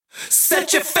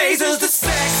Set your phasers to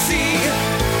sexy.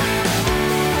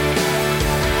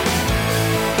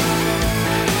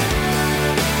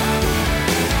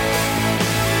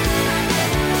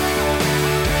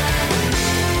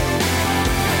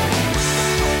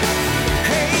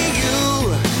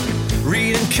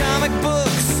 Comic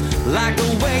books, like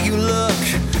the way you look,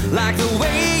 like the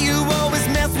way you always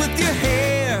mess with your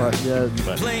hair.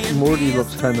 But yeah, Morty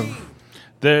looks kind of...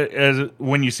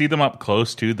 when you see them up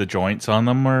close, too, the joints on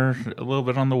them are a little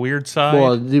bit on the weird side.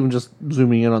 Well, even just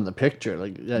zooming in on the picture,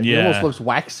 like it almost looks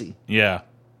waxy. Yeah.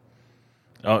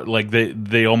 Like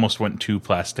they almost went too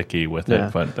plasticky with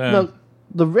it. But now,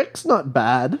 the Rick's not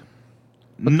bad.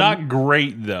 Not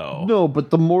great, though. No, but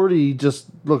the Morty just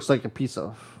looks like a piece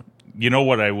of... You know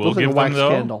what I will give them,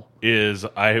 though? Candle. Is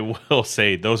I will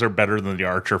say those are better than the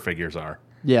Archer figures are.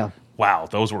 Yeah. Wow,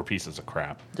 those were pieces of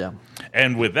crap. Yeah.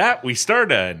 And with that, we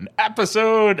start an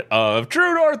episode of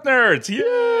True North Nerds.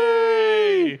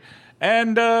 Yay!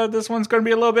 And this one's going to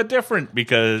be a little bit different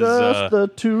because... Just the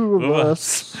two of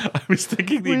us. I was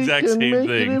thinking the exact same thing. We can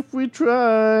make it if we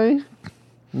try. And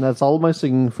that's all my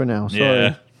singing for now. Sorry.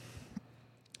 Yeah.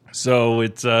 So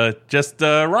it's just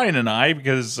Ryan and I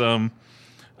because...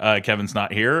 Kevin's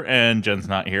not here and Jen's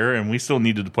not here, and we still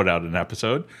needed to put out an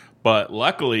episode. But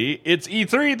luckily, it's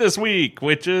E3 this week,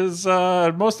 which is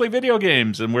mostly video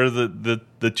games, and we're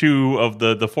the two of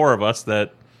the four of us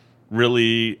that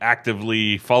really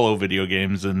actively follow video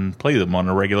games and play them on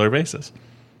a regular basis.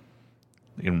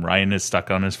 And Ryan is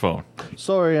stuck on his phone.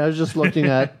 Sorry, I was just looking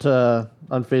at on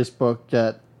Facebook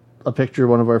at a picture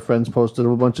one of our friends posted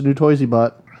of a bunch of new toys he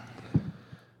bought.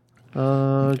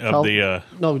 Calvin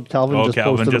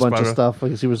posted a bunch of stuff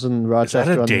because he was in Rochester.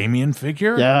 Is that a Damien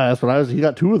figure? Yeah, that's what I was. He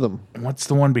got two of them. What's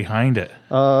the one behind it?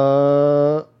 It's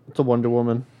a Wonder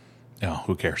Woman. Oh,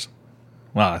 who cares?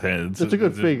 Well, it's a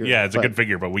good figure. Yeah, it's a good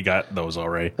figure, but we got those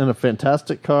already. And a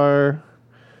Fantastic car,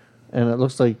 and it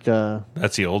looks like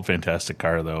that's the old Fantastic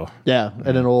car, though. Yeah,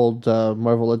 and an old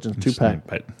Marvel Legends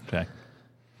 2-pack.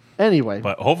 Anyway.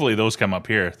 But hopefully those come up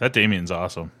here. That Damien's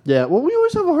awesome. Yeah, well, we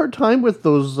always have a hard time with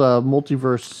those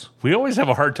multiverse. We always have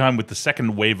a hard time with the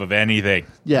second wave of anything.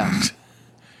 Yeah.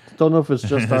 Don't know if it's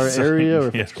just our area or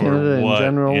if it's Canada in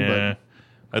general. Yeah.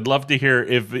 But I'd love to hear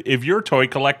if you're toy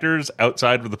collectors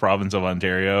outside of the province of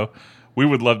Ontario, we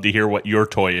would love to hear what your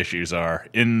toy issues are.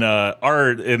 In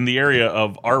the area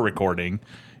of our recording,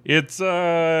 it's we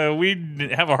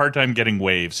have a hard time getting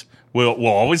waves. We'll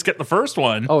always get the first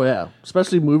one. Oh yeah,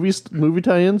 especially movie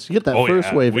tie-ins. You get that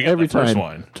first wave every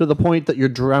time to the point that you're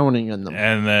drowning in them,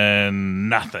 and then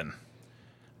nothing.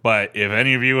 But if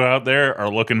any of you out there are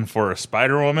looking for a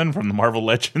Spider-Woman from the Marvel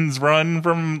Legends run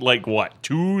from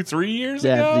 2-3 years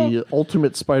ago, yeah, the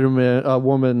Ultimate Spider-Man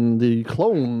woman, the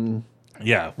clone.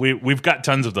 Yeah, we've got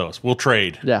tons of those. We'll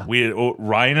trade. Yeah,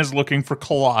 Ryan is looking for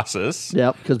Colossus.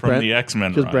 Yep, from the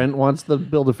X-Men. Because Brent wants the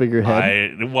Build-A-Figure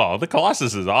head. The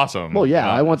Colossus is awesome. Well,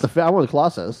 yeah, I want the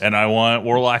Colossus, and I want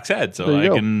Warlock's head, so I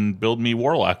can build me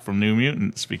Warlock from New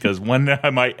Mutants. Because when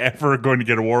am I ever going to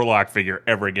get a Warlock figure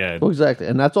ever again? Well, exactly,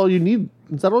 and that's all you need.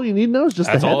 Is that all you need now? Is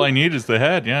just that's the head? all I need is the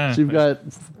head. Yeah. So you've got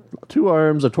 2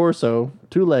 arms, a torso,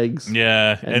 2 legs.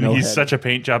 Yeah, and he's such a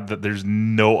paint job that there's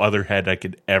no other head I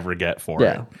could ever get for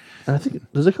it. And I think,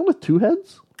 does it come with 2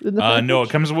 heads? No, it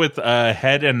comes with a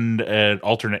head and an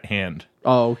alternate hand.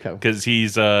 Oh, okay. Because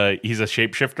he's a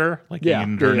shapeshifter. He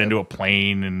can turn into a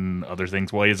plane and other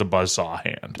things. Well, he has a buzzsaw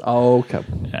hand. Oh, okay.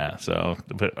 Yeah, so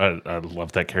but I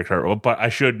love that character. But I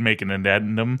should make an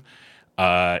addendum.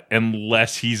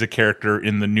 Unless he's a character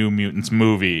in the New Mutants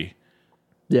movie.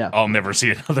 Yeah, I'll never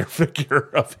see another figure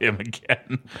of him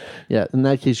again. Yeah, in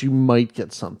that case, you might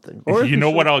get something. Or you know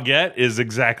what I'll get is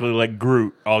exactly like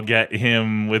Groot. I'll get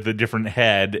him with a different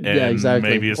head and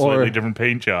maybe a slightly different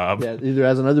paint job. Yeah, either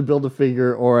as another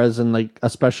Build-A-Figure or as in a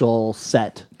special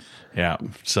set. Yeah,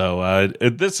 so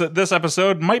this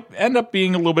episode might end up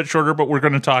being a little bit shorter, but we're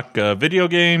going to talk video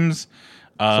games,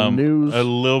 some news, a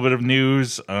little bit of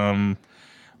news.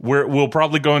 We'll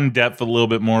probably go in depth a little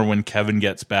bit more when Kevin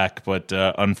gets back, but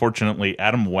unfortunately,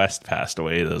 Adam West passed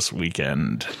away this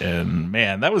weekend, and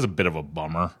man, that was a bit of a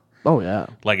bummer. Oh yeah,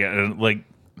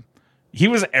 he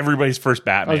was everybody's first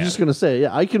Batman. I was just gonna say,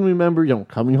 yeah, I can remember,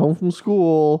 coming home from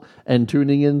school and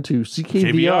tuning into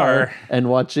CKVR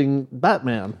and watching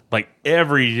Batman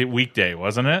every weekday,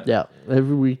 wasn't it? Yeah,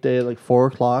 every weekday at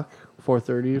 4:00,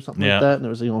 4:30 or something like that, and it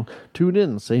was tune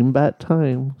in, same bat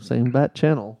time, same bat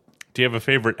channel. Do you have a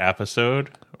favorite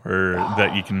episode or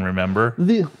that you can remember?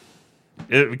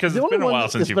 Because it's been a while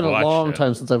since you've watched it. It's been a long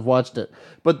time since I've watched it.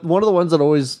 But one of the ones that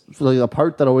always, like the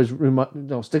part that always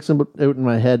sticks out in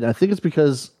my head, and I think it's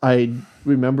because I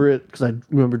remember it, because I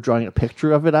remember drawing a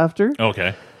picture of it after.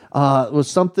 Okay. It was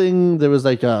something, there was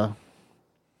like a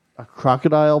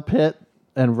crocodile pit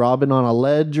and Robin on a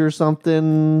ledge or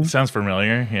something. Sounds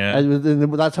familiar, yeah.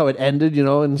 And that's how it ended,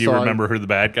 And Do you remember who the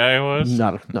bad guy was?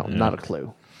 Not a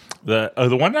clue.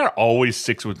 The one that always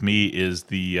sticks with me is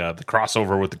the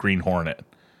crossover with the Green Hornet.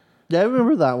 Yeah, I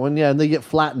remember that one. Yeah, and they get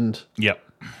flattened. Yep.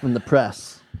 In the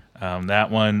press.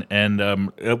 That one,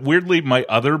 and weirdly, my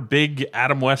other big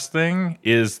Adam West thing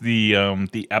is the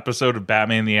episode of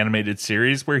Batman the Animated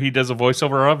Series where he does a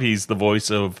voiceover of. He's the voice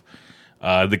of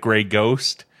the Gray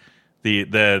Ghost, the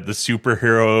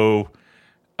superhero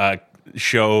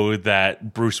show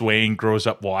that Bruce Wayne grows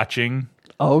up watching.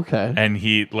 Oh, okay. And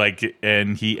he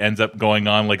ends up going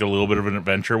on like a little bit of an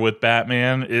adventure with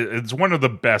Batman. It's one of the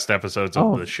best episodes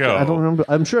of the show. I don't remember.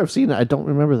 I'm sure I've seen it. I don't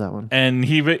remember that one. And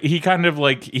he kind of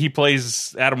he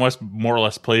plays, Adam West more or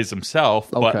less plays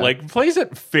himself, but plays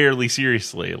it fairly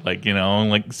seriously.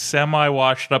 Semi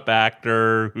washed up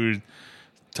actor who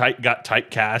got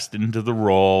typecast into the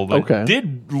role, but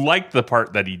did like the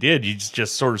part that he did. He's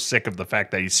just sort of sick of the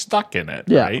fact that he's stuck in it,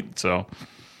 right? So.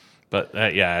 But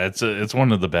it's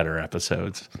one of the better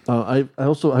episodes. I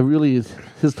really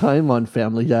his time on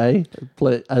Family Guy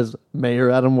play as Mayor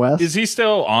Adam West. Is he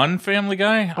still on Family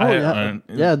Guy? The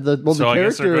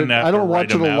character. I don't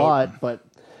watch it a lot, but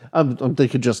they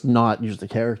could just not use the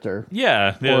character.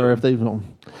 Yeah. Or if they,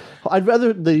 I'd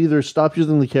rather they either stop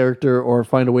using the character or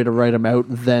find a way to write him out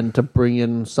than to bring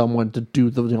in someone to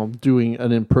do doing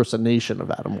an impersonation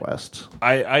of Adam West.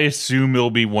 I assume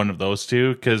it'll be one of those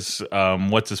two because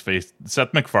what's his face?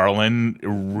 Seth MacFarlane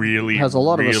really has a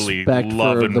lot of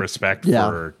respect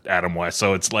for Adam West.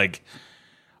 So it's like,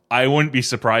 I wouldn't be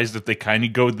surprised if they kind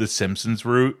of go the Simpsons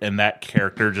route and that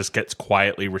character just gets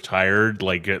quietly retired,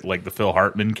 like the Phil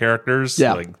Hartman characters.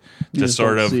 Yeah, just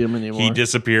sort of he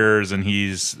disappears and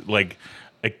he's like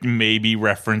maybe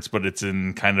referenced, but it's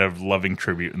in kind of loving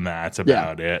tribute, and that's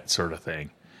about it, sort of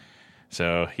thing.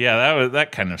 So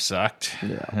that kind of sucked.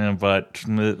 Yeah, but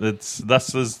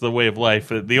thus is the way of life.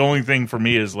 The only thing for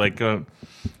me is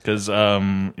because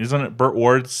isn't it Burt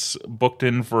Ward's booked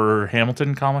in for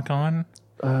Hamilton Comic Con?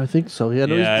 I think so. Yeah,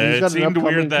 it seemed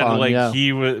weird that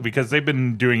he was, because they've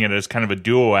been doing it as kind of a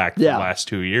duo act for the last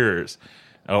 2 years.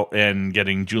 Oh, and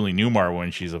getting Julie Newmar when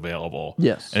she's available.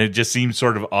 Yes, and it just seems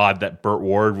sort of odd that Burt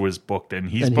Ward was booked, and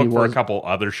he's booked for a couple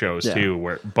other shows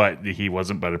too. But he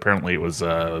wasn't. But apparently, it was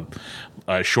a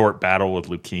short battle with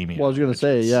leukemia. Well, I was going to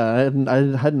say, I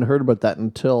hadn't heard about that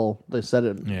until they said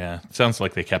it. Yeah, it sounds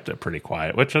like they kept it pretty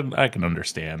quiet, which I can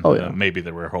understand. Oh, yeah. Maybe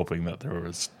they were hoping that there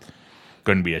was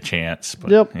going to be a chance,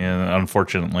 but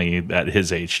unfortunately at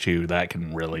his age too, that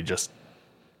can really just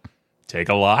take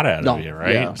a lot out of you,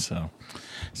 right?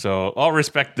 So I'll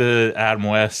respect the Adam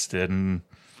West, and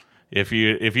if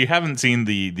you haven't seen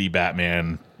the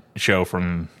Batman show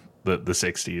from the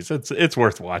 60s, it's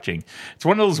worth watching. It's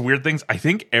one of those weird things. I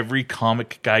think every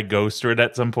comic guy goes through it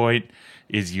at some point.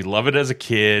 Is you love it as a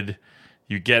kid,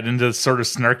 you get into sort of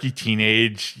snarky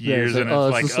teenage years, and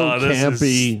it's like, this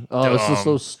campy. This is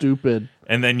so stupid.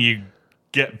 And then you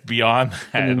get beyond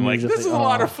that, and this is a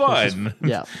lot of fun.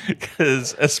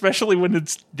 Because especially when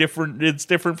it's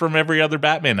different from every other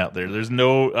Batman out there. There's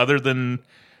no other than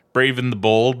Brave and the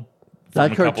Bold.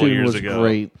 That cartoon was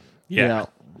great. Yeah.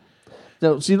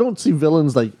 No, so you don't see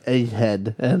villains like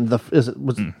Egghead and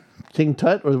was it King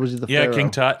Tut, or was he the Pharaoh?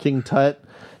 King Tut. King Tut.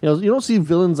 You don't see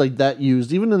villains like that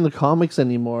used even in the comics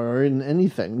anymore or in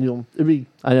anything.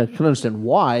 I can understand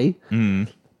why,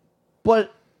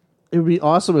 but it would be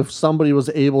awesome if somebody was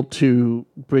able to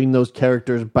bring those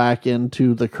characters back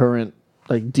into the current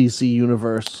DC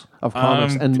universe of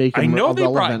comics and make them I know they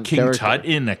relevant brought King Tut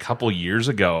in a couple years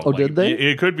ago. Oh, did they?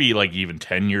 It could be even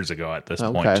 10 years ago at this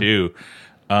point too.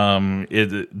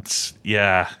 The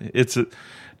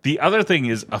other thing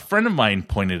is, a friend of mine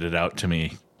pointed it out to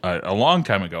me a long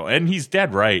time ago, and he's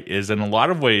dead right, is in a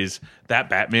lot of ways that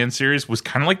Batman series was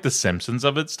kind of like The Simpsons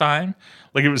of its time.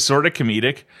 It was sort of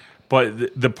comedic,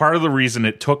 but the part of the reason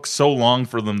it took so long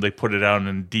for them, they put it out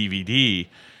on DVD,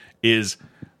 is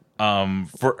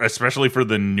especially for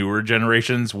the newer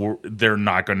generations, they're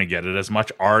not going to get it as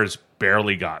much. Ours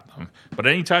barely got them. But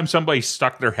anytime somebody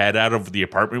stuck their head out of the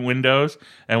apartment windows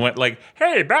and went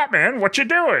 "Hey, Batman, what you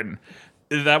doing?"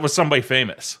 that was somebody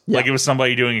famous. Yeah. It was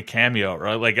somebody doing a cameo,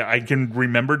 right? I can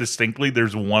remember distinctly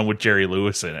there's one with Jerry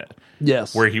Lewis in it.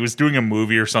 Yes. Where he was doing a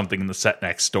movie or something in the set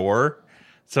next door.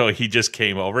 So he just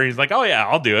came over. He's like, "Oh yeah,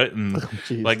 I'll do it." And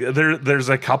like there's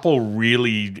a couple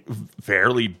really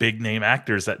fairly big name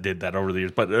actors that did that over the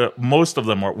years, but most of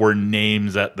them were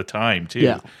names at the time too.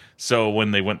 Yeah. So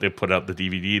when they went to put out the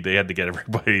DVD, they had to get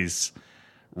everybody's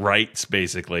rights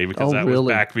basically because that was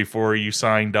back before you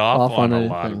signed off on a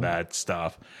lot of that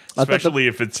stuff. Especially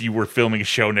if you were filming a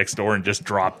show next door and just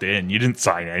dropped in. You didn't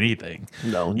sign anything.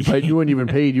 No, you weren't even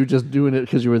paid. You were just doing it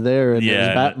because you were there. And it was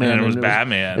Batman. And it was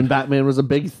Batman. And Batman was a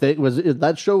big thing.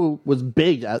 That show was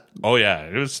big. Oh yeah,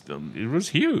 it was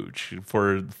huge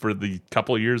for the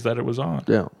couple of years that it was on.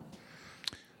 Yeah.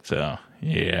 So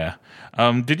yeah.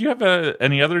 Did you have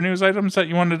any other news items that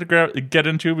you wanted to get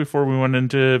into before we went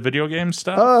into video game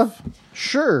stuff?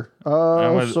 Sure.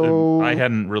 I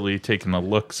hadn't really taken a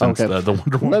look since the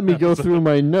Wonder Woman. Let me go through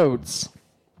my notes.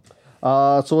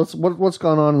 So what's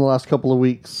gone on in the last couple of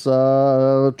weeks?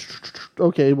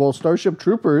 Okay, well, Starship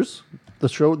Troopers,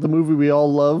 the movie we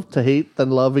all love to hate, then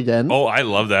love again. Oh, I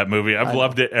love that movie. I've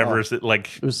loved it ever since.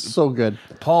 Like, it was so good.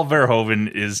 Paul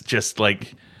Verhoeven is just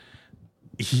like,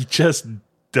 he just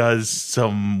does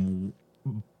some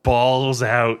balls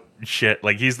out shit.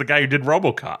 Like, he's the guy who did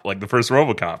RoboCop, like the first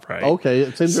RoboCop, right?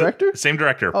 Okay, same director? Same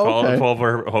director, Paul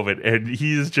Verhoeven. And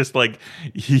he's just like,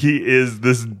 he is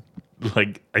this,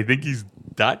 like, I think he's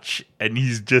Dutch, and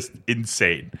he's just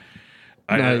insane.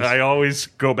 Nice. I always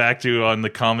go back to on the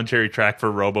commentary track for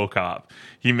RoboCop.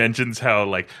 He mentions how,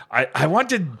 like, I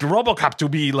wanted RoboCop to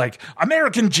be like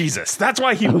American Jesus. That's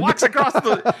why he walks across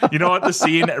the, you know, at the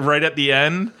scene right at the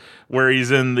end where he's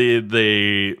in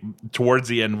the towards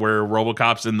the end where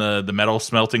RoboCop's in the metal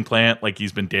smelting plant, like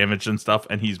he's been damaged and stuff,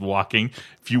 and he's walking.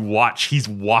 If you watch, he's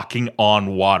walking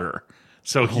on water.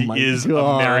 So he is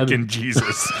American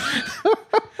Jesus.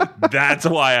 That's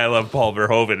why I love Paul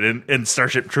Verhoeven. And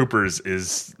Starship Troopers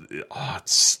is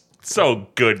it's so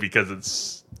good because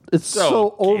it's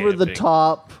so over the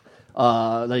top,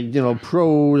 like, you know,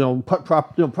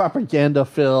 propaganda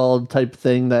filled type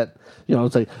thing that, you know,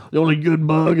 it's like the only good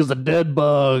bug is a dead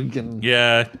bug. And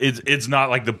yeah, it's not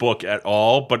like the book at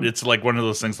all, but it's like one of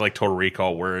those things like Total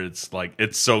Recall where it's like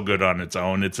it's so good on its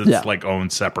own. It's like own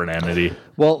separate entity.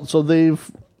 Well, so they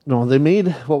made,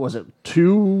 what was it,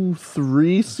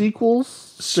 2-3 sequels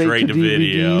straight to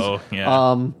video.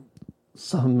 Yeah.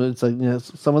 Some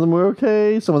of them were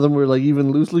okay. Some of them were like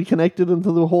even loosely connected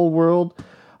into the whole world.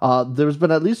 There's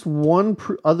been at least one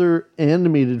other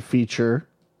animated feature.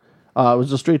 It was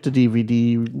just straight to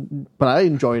DVD, but I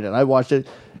enjoyed it. I watched it.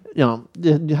 You know,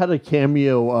 it had a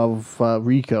cameo of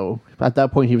Rico. At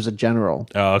that point, he was a general.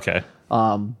 Oh, okay.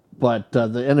 But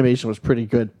the animation was pretty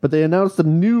good. But they announced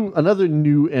another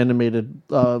new animated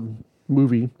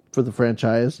movie for the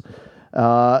franchise.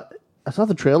 I saw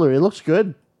the trailer. It looks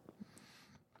good.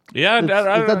 Yeah,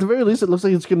 at the very least, it looks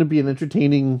like it's going to be an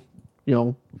entertaining, you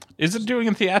know. Is it doing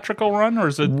a theatrical run, or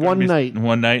is it one night?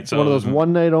 One night, so one of those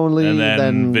one night only, and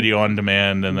then video on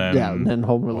demand, and then and then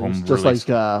home release. Just like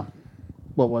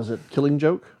what was it, Killing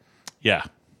Joke? Yeah.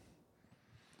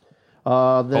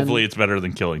 Hopefully, it's better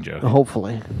than Killing Joke.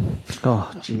 Hopefully.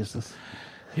 Oh Jesus.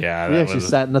 Yeah, we actually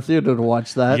sat in the theater to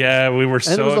watch that. Yeah, we were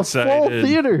so excited. Full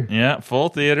theater. Yeah, full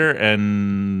theater,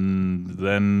 and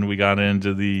then we got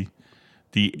into the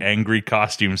angry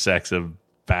costume sex of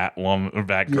Batwoman,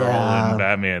 Batgirl, and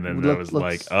Batman, and I was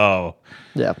like, oh,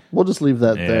 yeah, we'll just leave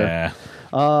that there.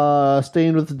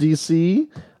 Staying with the DC,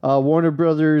 Warner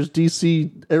Brothers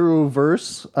DC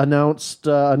Arrowverse announced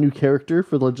a new character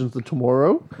for Legends of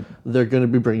Tomorrow. They're going to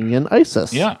be bringing in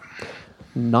ISIS. Yeah.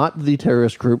 Not the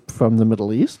terrorist group from the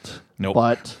Middle East. Nope.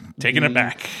 But taking it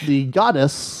back. The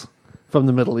goddess from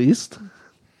the Middle East.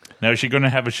 Now, is she going to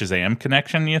have a Shazam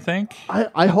connection, you think?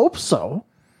 I hope so.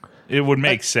 It would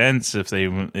make sense if they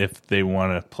want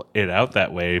to play it out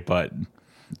that way, but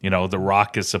you know, The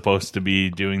Rock is supposed to be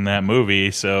doing that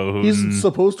movie, so he's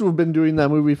supposed to have been doing that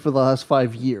movie for the last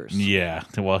 5 years. Yeah,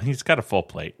 well, he's got a full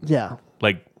plate. Yeah,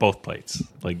 like both plates,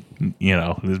 like, you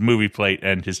know, his movie plate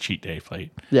and his cheat day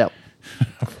plate. Yeah.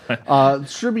 It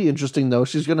should be interesting though.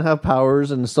 She's going to have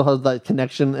powers and still has that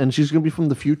connection, and she's going to be from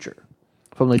the future,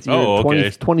 from like the year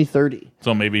 2030.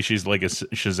 So maybe she's like a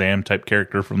Shazam type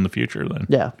character from the future then.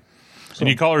 Yeah. So, and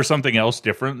you call her something else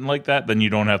different like that, then you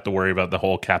don't have to worry about the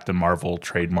whole Captain Marvel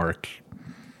trademark.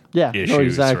 Yeah, issues, no,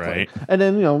 exactly. Right? And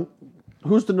then, you know,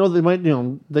 who's to know, they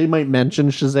might mention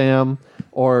Shazam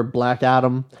or Black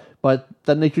Adam, but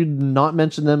then they could not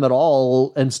mention them at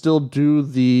all and still do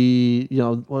the, you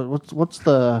know, what's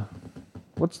the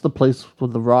place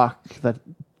with the Rock that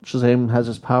Shazam has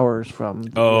his powers from?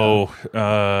 It's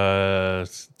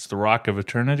the Rock of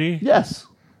Eternity? Yes.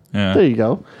 Yeah. There you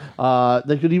go.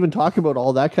 They could even talk about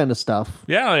all that kind of stuff.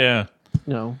 Yeah, yeah.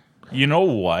 You know. You know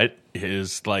what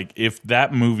is like if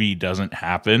that movie doesn't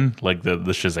happen, like the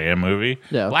Shazam movie,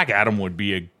 Yeah. Black Adam would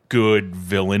be a good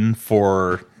villain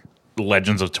for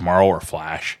Legends of Tomorrow or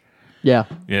Flash. Yeah.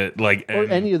 Yeah, like Or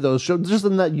any of those shows, just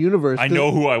in that universe. I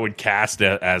know who I would cast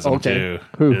as him Okay. too.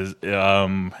 Who? Is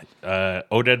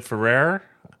Oded Ferrer?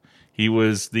 He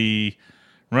was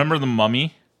remember the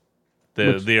Mummy,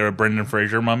 the Brendan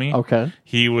Fraser Mummy. Okay.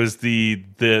 He was the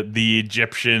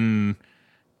Egyptian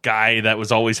guy that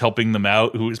was always helping them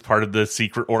out, who was part of the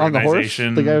secret On the horse?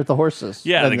 organization. The guy with the horses.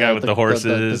 Yeah, And the guy with the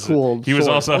horses. The cool he was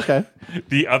sword. also Okay.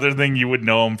 the other thing you would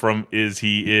know him from is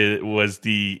he was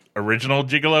the original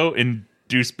Gigolo in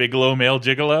Deuce Bigelow, Male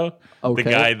Gigolo. Okay. The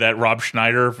guy that Rob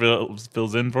Schneider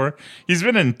fills in for. He's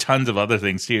been in tons of other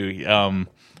things too. He,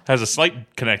 has a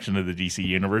slight connection to the DC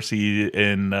universe. He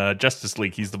in Justice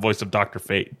League. He's the voice of Dr.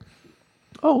 Fate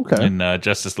Oh, okay. in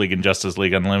Justice League and Justice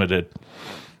League Unlimited.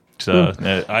 So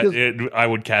I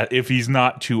would cast if he's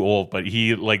not too old, but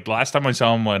he like last time I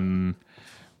saw him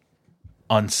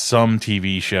on some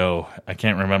TV show, I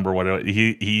can't remember what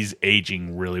he's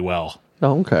aging really well.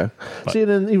 Oh, okay. See,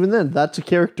 and then, even then, that's a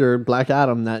character, Black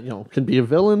Adam, that can be a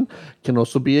villain, can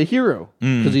also be a hero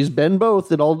because he's been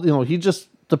both. It all he just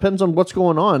depends on what's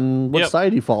going on, what Yep.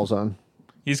 side he falls on.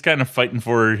 He's kind of fighting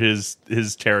for his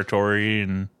territory,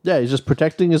 and Yeah, he's just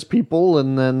protecting his people,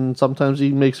 and then sometimes he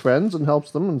makes friends and helps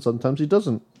them, and sometimes he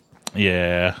doesn't.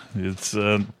 yeah, it's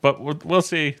but we'll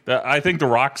see. I think The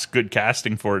Rock's good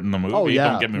casting for it in the movie. Oh,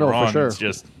 yeah. Don't get me No, for wrong. sure. It's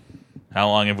just how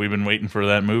long have we been waiting for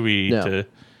that movie Yeah. to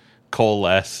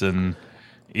coalesce, and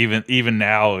even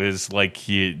now is like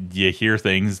you hear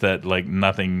things that like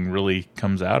nothing really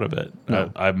comes out of it.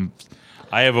 No.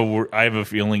 I have a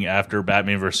feeling after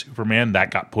Batman vs Superman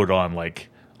that got put on like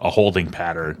a holding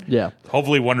pattern. Yeah.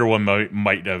 Hopefully Wonder Woman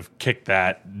might have kicked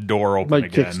that door open Might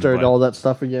again. kickstart but- all that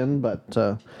stuff again, but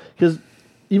because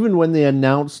even when they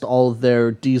announced all of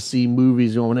their DC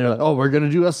movies, when they were like, "Oh, we're going to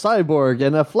do a Cyborg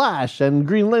and a Flash and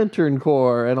Green Lantern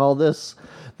Corps and all this,"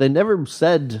 they never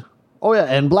said, "Oh yeah,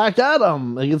 and Black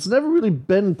Adam." Like it's never really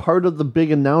been part of the big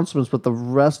announcements with the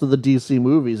rest of the DC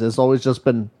movies. It's always just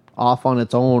been off on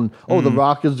its own. Oh, The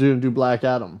Rock is going to do Black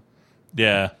Adam.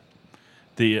 Yeah.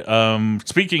 The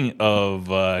speaking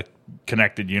of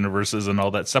connected universes and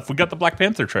all that stuff, we got the Black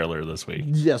Panther trailer this week,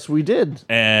 Yes, we did.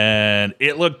 and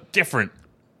it looked different,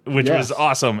 which Yes. was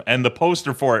awesome. And the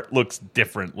poster for it looks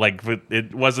different. Like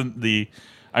it wasn't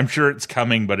I'm sure it's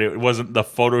coming, but it wasn't the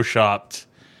photoshopped.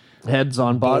 Heads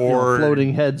on body, Board.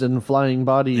 floating heads and flying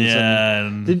bodies. Yeah,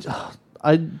 And and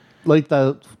I like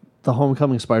the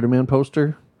Homecoming Spider-Man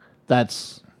poster.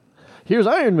 Here's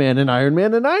Iron Man and Iron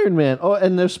Man and Iron Man. Oh,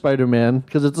 and there's Spider-Man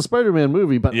because it's a Spider-Man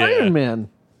movie, but Yeah. Iron Man.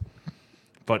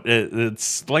 but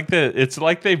it's like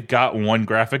they've got one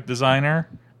graphic designer,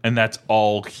 and that's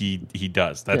all he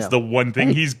does. That's Yeah. the one thing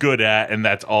he's good at, and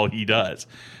that's all he does.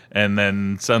 And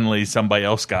then suddenly somebody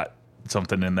else got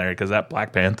something in there because that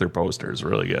Black Panther poster is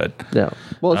really good. Yeah.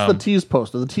 Well, it's the tease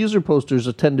poster. The teaser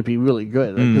posters tend to be really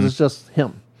good because it's just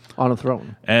him on a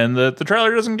throne. And the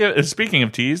trailer doesn't give. Speaking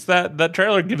of tease, that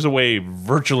trailer gives away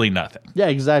virtually nothing. Yeah,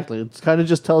 exactly. It kind of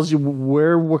just tells you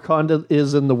where Wakanda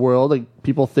is in the world. Like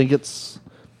people think it's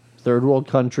third world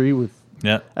country with,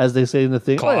 Yeah. as they say in the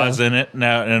thing, Claws in it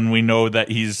now, and we know that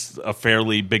he's a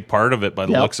fairly big part of it by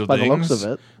the Yep, looks of by the things. looks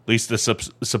of it. At least the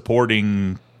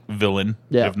supporting villain,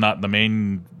 Yeah. if not the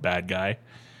main bad guy.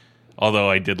 Although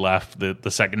I did laugh the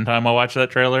second time I watched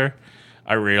that trailer,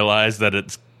 I realized that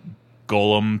it's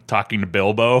Golem talking to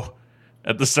Bilbo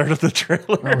at the start of the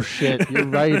trailer. Oh shit! You're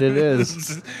right. It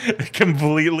is. It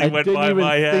completely I went didn't by even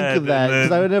my think head. of that and because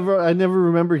then- I never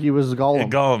remember he was Gollum.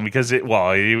 Gollum because you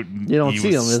don't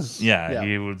see him as- yeah.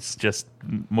 he was just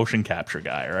motion capture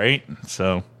guy, right?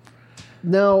 So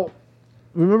Now,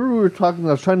 remember we were talking.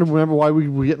 I was trying to remember why we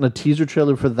were getting a teaser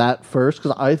trailer for that first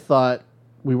because I thought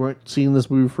we weren't seeing this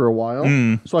movie for a while.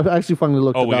 So I actually finally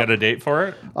looked. we it up. got a date for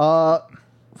it.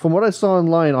 From what I saw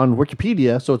online on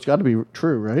Wikipedia, so it's got to be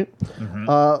true, right?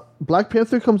 Black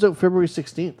Panther comes out February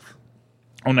 16th.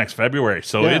 Next February.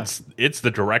 So Yeah. it's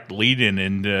the direct lead in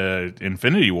into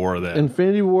Infinity War. Then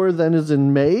Infinity War then is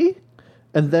in May,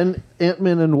 and then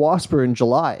Ant-Man and Wasp are in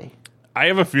July. I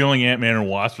have a feeling Ant-Man and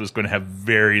Wasp is going to have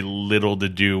very little to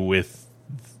do with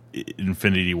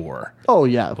Infinity War. Oh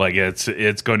yeah, Like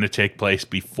it's going to take place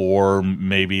before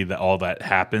maybe all that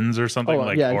happens or something. Oh,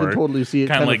 like yeah, I can totally see it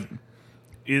Kind of kind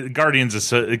like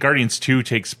Guardians 2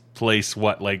 takes place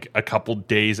like a couple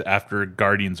days after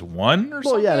Guardians 1 or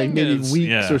something. well yeah, like maybe It's- weeks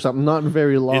yeah. or something. Not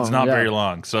very long. It's not yeah. very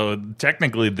long. So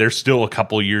technically they're still a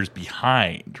couple years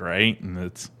behind, right? And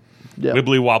it's Yeah.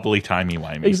 wibbly wobbly timey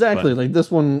wimey. Exactly. Like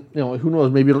this one, who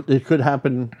knows? Maybe it could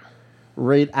happen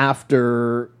right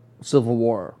after Civil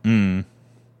War. And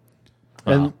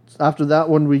after that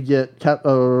one, we get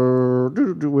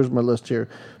where's my list here?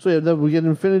 So yeah, then we get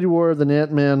Infinity War, then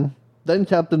Ant-Man, then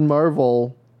Captain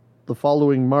Marvel, the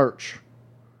following March.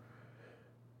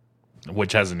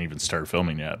 Which hasn't even started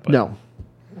filming yet. But No.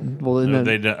 Well, and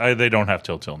then, they don't have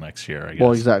till next year, I guess.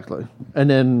 well, exactly. And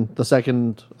then the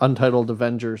second Untitled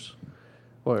Avengers.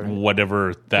 Or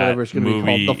Whatever that whatever it's going to be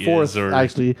movie called. The fourth, is. Or,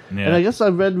 actually. Yeah. And I guess I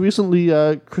read recently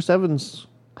Chris Evans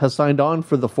has signed on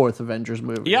for the fourth Avengers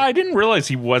movie. Yeah, I didn't realize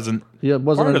he wasn't. He wasn't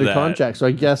part of under that. contract, so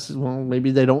I guess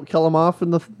maybe they don't kill him off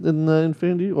in the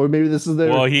Infinity, or maybe this is their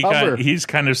Well, cover. he's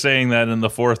kind of saying that in the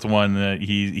fourth one that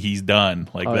he's done.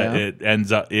 Like Oh, that,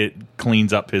 yeah? it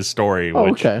cleans up his story. Oh,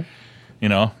 which, okay. You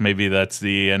know, maybe that's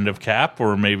the end of Cap,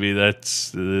 or maybe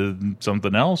that's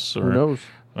something else. Or, Who knows?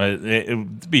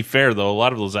 To be fair, though, a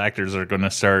lot of those actors are going to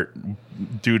start,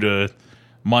 due to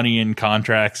money and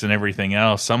contracts and everything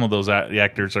else, some of those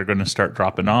actors are going to start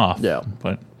dropping off. Yeah.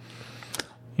 But,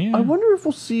 yeah. I wonder if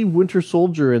we'll see Winter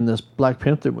Soldier in this Black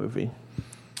Panther movie.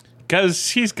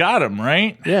 Because he's got him,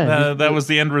 right? Yeah, that was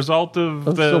the end result of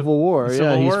the Civil War.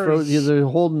 Civil War. They're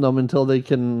holding them until they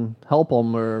can help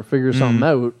them or figure something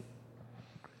out.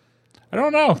 I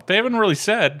don't know. They haven't really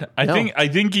said. I No.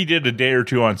 think he did a day or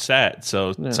two on set,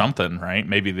 so something, right?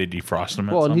 Maybe they defrost him.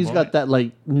 Well, and he's got that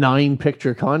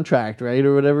 9-picture contract, right,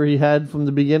 or whatever he had from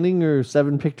the beginning, or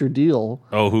 7-picture deal.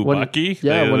 Oh, Yeah, Bucky? The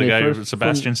when they guy first-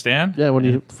 Sebastian Stan? Yeah, when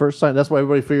he first signed, that's why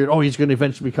everybody figured, he's going to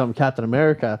eventually become Captain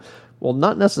America. Well,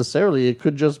 not necessarily. It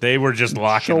could just They were just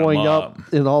locking showing him up.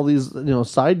 in all these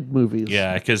side movies.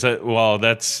 Yeah, because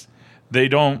they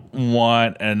don't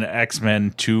want an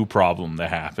X-Men 2 problem to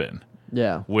happen.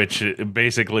 Yeah. Which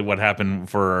basically what happened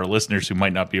for our listeners who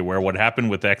might not be aware, what happened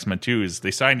with X-Men 2 is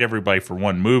they signed everybody for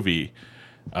one movie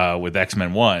with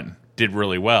X-Men 1, did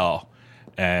really well,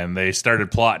 and they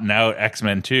started plotting out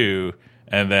X-Men 2,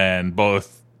 and then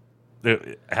both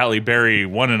Halle Berry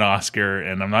won an Oscar,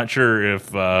 and I'm not sure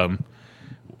if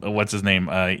what's his name,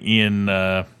 Ian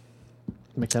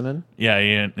McKinnon,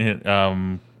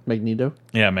 Ian Magneto.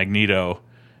 Magneto.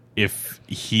 If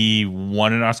he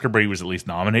won an Oscar, but he was at least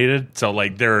nominated, so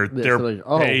their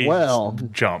pay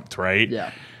jumped, right?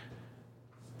 Yeah.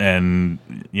 And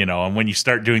and when you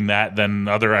start doing that, then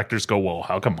other actors go, "Well,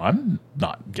 how come I'm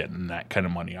not getting that kind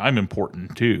of money? I'm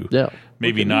important too." Yeah.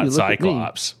 Maybe Look at not me, look at me.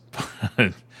 Cyclops.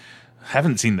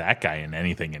 Haven't seen that guy in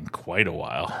anything in quite a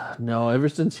while. No, ever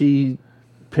since he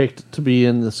picked to be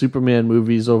in the Superman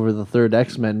movies over the third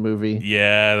X-Men movie.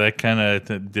 Yeah, that kind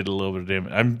of did a little bit of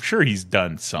damage. I'm sure he's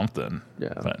done something.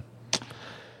 Yeah. But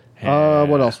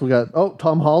What else we got? Oh,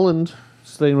 Tom Holland,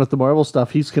 staying with the Marvel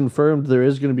stuff. He's confirmed there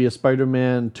is going to be a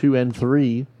Spider-Man 2 and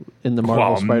 3 in the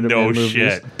Marvel Spider-Man no movies.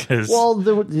 shit. 'Cause Well,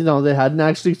 they hadn't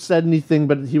actually said anything,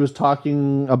 but he was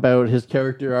talking about his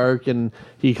character arc, and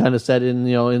he kind of said in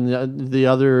the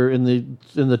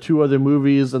 2 other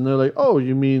movies, and they're like, "Oh,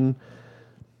 you mean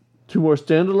 2 more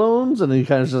standalones?" And he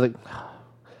kind of just like,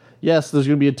 "Yes, there's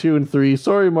going to be a 2 and 3.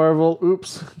 Sorry, Marvel.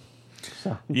 Oops."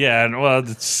 yeah, well,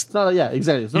 It's not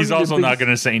exactly. It's he's gonna be also a big- not going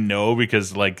to say no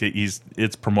because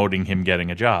it's promoting him getting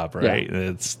a job, right? Yeah.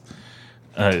 It's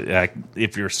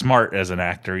if you're smart as an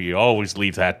actor, you always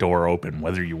leave that door open,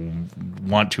 whether you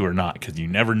want to or not, because you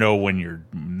never know when your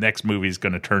next movie is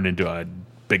going to turn into a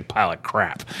big pile of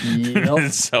crap.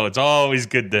 Yep. So it's always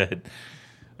good to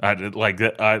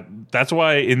that's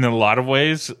why in a lot of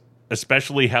ways,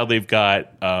 especially how they've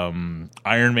got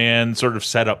Iron Man sort of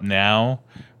set up now,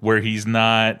 where he's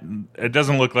not. It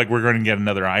doesn't look like we're going to get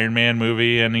another Iron Man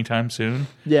movie anytime soon.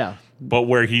 Yeah. But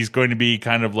where he's going to be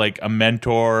kind of like a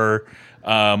mentor,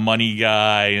 money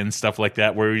guy and stuff like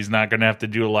that, where he's not going to have to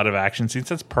do a lot of action scenes.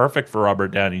 That's perfect for Robert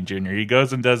Downey Jr. He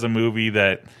goes and does a movie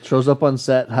that Shows up on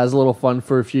set, has a little fun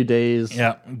for a few days.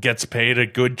 gets paid a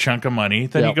good chunk of money.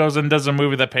 Then he Yep. goes and does a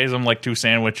movie that pays him like 2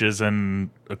 sandwiches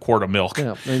and a quart of milk.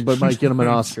 Yeah, but might get him an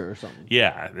Oscar or something.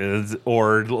 Yeah,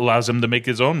 or allows him to make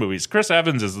his own movies. Chris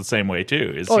Evans is the same way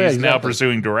too. He's now exactly.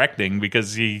 pursuing directing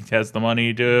because he has the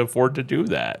money to afford to do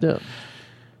that. Yeah.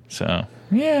 So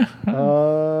yeah,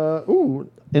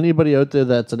 Anybody out there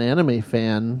that's an anime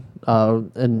fan,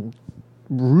 and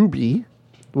Ruby,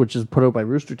 which is put out by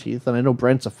Rooster Teeth, and I know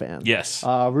Brent's a fan. yes,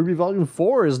 Ruby Volume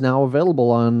 4 is now available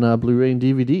on Blu-ray and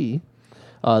DVD.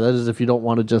 That is if you don't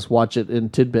want to just watch it in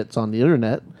tidbits on the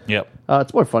internet. yep.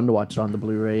 It's more fun to watch it on the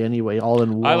Blu-ray anyway, all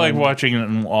in one. I like watching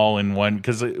it all in one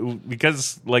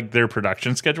because like their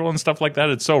production schedule and stuff like that.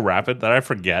 It's so rapid that I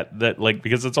forget that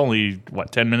because it's only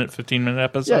 10-minute, 15-minute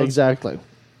episodes. Yeah, exactly.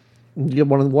 You get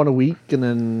one a week, and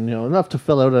then enough to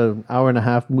fill out an hour and a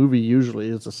half movie. Usually,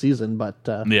 it's a season, but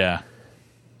Yeah.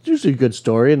 usually a good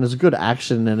story and there's good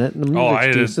action in it. And the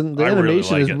music's decent. The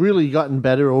animation has really gotten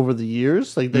better over the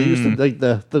years. Like they used to, like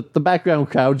the background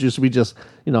crowds used to be just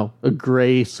a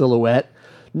gray silhouette.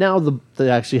 Now they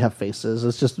actually have faces.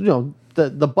 It's just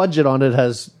the budget on it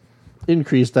has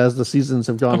increased as the seasons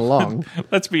have gone along.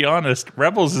 Let's be honest,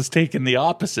 Rebels has taken the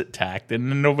opposite tact,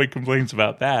 and nobody complains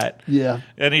about that. Yeah.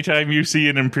 Anytime you see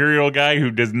an Imperial guy who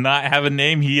does not have a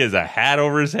name, he has a hat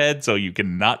over his head, so you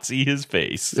cannot see his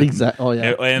face. Exactly. Oh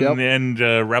yeah. And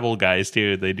Rebel guys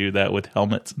too. They do that with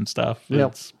helmets and stuff.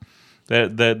 Yep.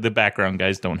 The background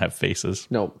guys don't have faces.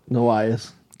 No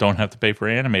eyes. Don't have to pay for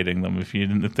animating them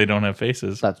if they don't have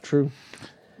faces. That's true.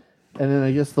 And then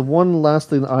I guess the one last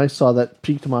thing I saw that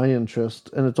piqued my interest,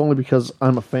 and it's only because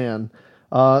I'm a fan,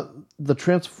 the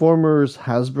Transformers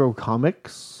Hasbro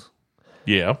comics.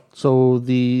 Yeah. So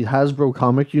the Hasbro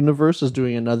comic universe is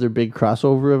doing another big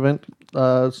crossover event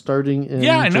starting in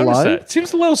July. I noticed that. It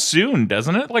seems a little soon,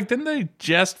 doesn't it? Like, didn't they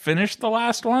just finish the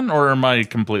last one, or am I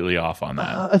completely off on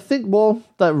that? I think,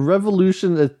 that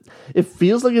Revolution, it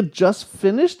feels like it just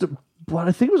finished, but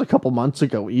I think it was a couple months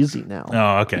ago, easy now.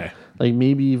 Oh, okay. Like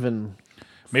maybe even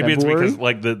Maybe February? It's because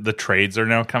like the trades are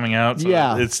now coming out. So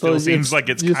yeah, it still seems like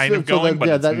it's kind of going, but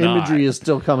it's that not. imagery is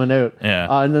still coming out.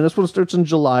 Yeah. And then this one starts in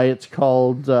July. It's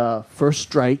called First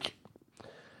Strike,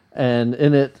 and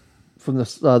in it, from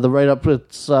the write up,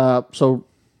 it's so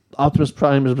Optimus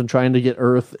Prime has been trying to get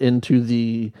Earth into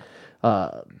the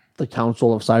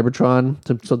Council of Cybertron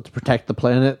to protect the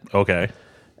planet. Okay.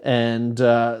 And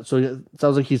so it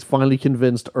sounds like he's finally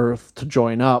convinced Earth to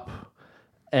join up.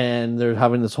 And they're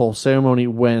having this whole ceremony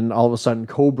when all of a sudden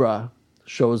Cobra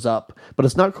shows up. But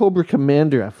it's not Cobra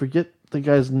Commander. I forget the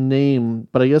guy's name,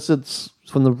 but I guess it's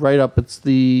from the write-up. It's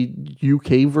the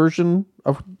UK version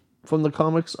from the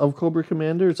comics of Cobra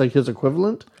Commander. It's like his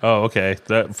equivalent. Oh, okay.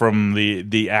 That from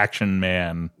the Action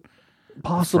Man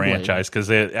Possibly. franchise, because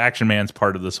the Action Man's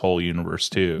part of this whole universe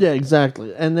too. Yeah,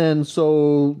 exactly. And then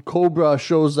so Cobra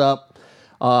shows up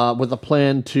with a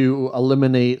plan to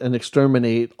eliminate and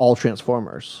exterminate all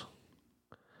Transformers.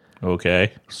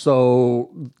 Okay. So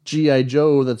G.I.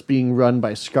 Joe, that's being run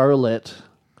by Scarlet,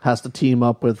 has to team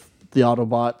up with the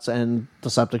Autobots and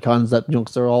Decepticons that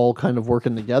cause they're all kind of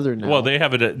working together now. Well, they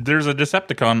have there's a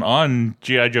Decepticon on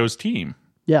G.I. Joe's team.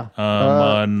 Yeah.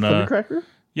 On Thundercracker?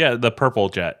 Yeah, the purple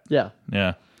jet. Yeah.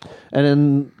 Yeah. And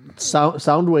then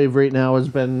Soundwave right now has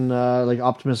been like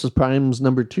Optimus Prime's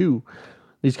number 2.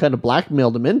 He's kind of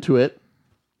blackmailed him into it.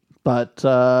 But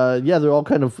they're all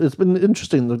kind of... It's been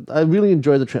interesting. I really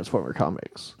enjoy the Transformer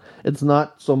comics. It's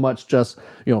not so much just,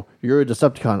 you're a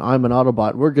Decepticon, I'm an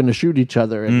Autobot, we're going to shoot each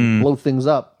other and blow things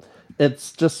up.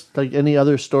 It's just like any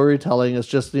other storytelling. It's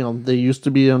just, they used to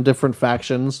be on different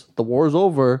factions. The war's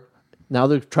over. Now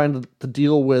they're trying to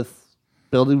deal with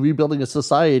rebuilding a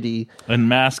society. And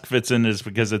Mask fits in is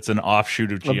because it's an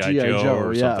offshoot of G.I. Joe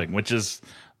or something, which is...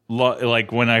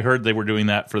 Like when I heard they were doing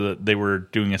that they were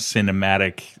doing a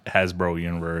cinematic Hasbro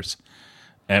universe,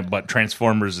 but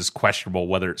Transformers is questionable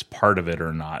whether it's part of it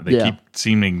or not. They keep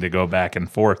seeming to go back and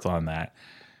forth on that.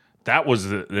 That was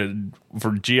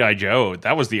for G.I. Joe.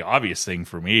 That was the obvious thing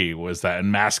for me, was that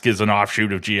Mask is an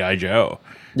offshoot of G.I. Joe.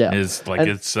 Yeah, it's like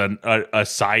it's a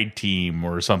side team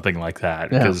or something like that.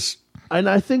 Because. And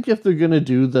I think if they're going to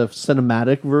do the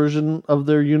cinematic version of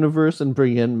their universe and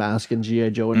bring in Mask and G.I.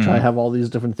 Joe and try to have all these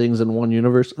different things in one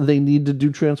universe, they need to do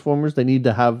Transformers. They need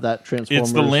to have that Transformers.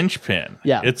 It's the linchpin.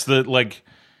 Yeah. It's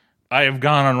I have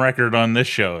gone on record on this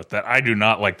show that I do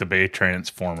not like the Bay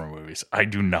Transformer movies. I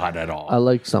do not at all. I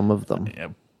like some of them. Yeah,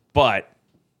 but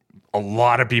a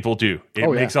lot of people do. It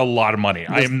makes a lot of money.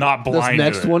 I am not blind to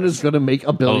This next one is going to make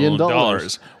 $1 billion.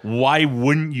 Why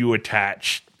wouldn't you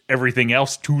attach everything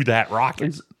else to that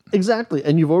rocket? Exactly.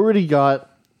 And you've already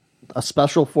got a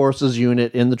special forces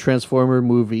unit in the Transformer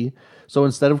movie. So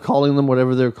instead of calling them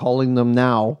whatever they're calling them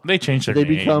now, they change their name.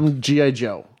 They become G.I.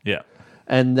 Joe. Yeah.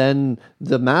 And then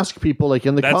the Mask people, like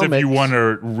in the comics... That's if you want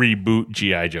to reboot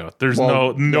G.I. Joe. There's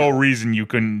no reason you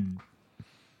couldn't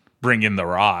bring in The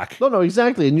Rock. No,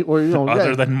 exactly. And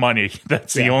other than money.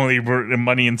 That's the only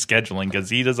money in scheduling, because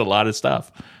he does a lot of stuff.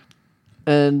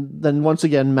 And then once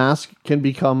again, Mask can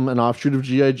become an offshoot of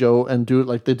G.I. Joe and do it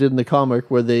like they did in the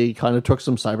comic, where they kind of took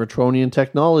some Cybertronian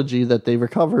technology that they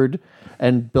recovered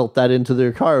and built that into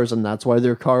their cars, and that's why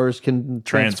their cars can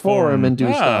transform and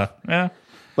do stuff. Yeah.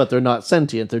 But they're not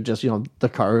sentient. They're just,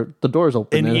 the door's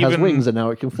open and it has wings and now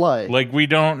it can fly. Like, we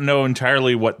don't know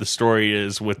entirely what the story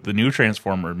is with the new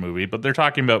Transformer movie, but they're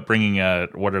talking about bringing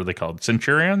what are they called?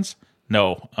 Centurions?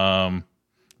 No.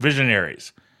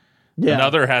 Visionaries. Yeah.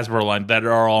 Another Hasbro line that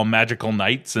are all magical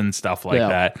knights and stuff like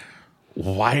that.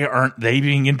 Why aren't they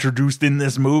being introduced in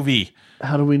this movie?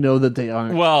 How do we know that they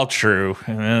aren't? Well, true.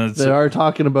 They are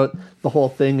talking about the whole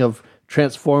thing of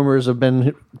Transformers have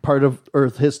been part of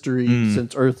Earth history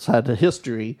since Earth's had a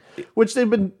history, which they've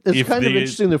been. It's kind of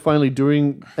interesting they're finally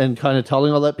doing and kind of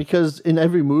telling all that, because in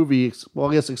every movie, well,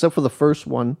 I guess except for the first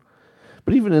one,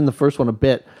 but even in the first one a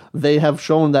bit, they have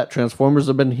shown that Transformers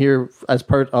have been here as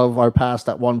part of our past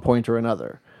at one point or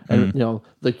another. And,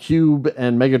 the Cube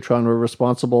and Megatron were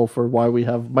responsible for why we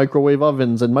have microwave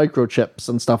ovens and microchips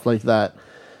and stuff like that.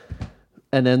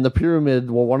 And then the pyramid,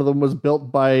 well, one of them was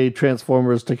built by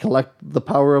Transformers to collect the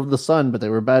power of the sun, but they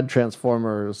were bad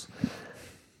Transformers.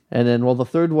 And then, well, the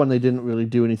third one they didn't really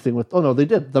do anything with. Oh, no, they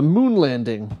did. The moon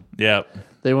landing. Yep.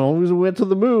 They only reason we went to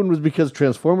the moon was because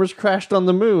Transformers crashed on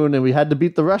the moon and we had to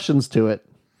beat the Russians to it.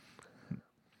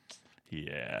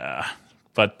 Yeah.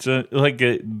 But,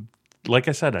 like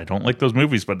I said, I don't like those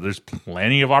movies, but there's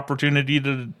plenty of opportunity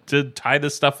to tie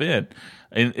this stuff in.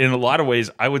 In a lot of ways,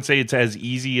 I would say it's as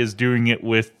easy as doing it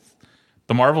with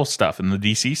the Marvel stuff and the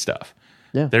DC stuff.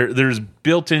 Yeah, there's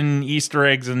built-in Easter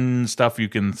eggs and stuff you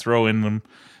can throw in them.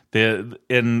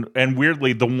 And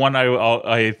weirdly, the one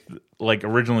I like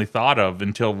originally thought of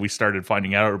until we started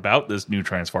finding out about this new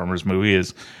Transformers movie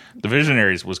is the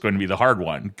Visionaries was going to be the hard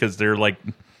one, because they're like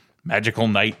magical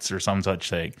knights or some such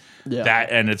thing. Yeah.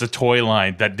 And it's a toy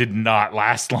line that did not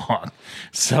last long.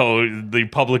 So the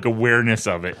public awareness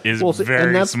of it is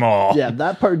very small. Yeah,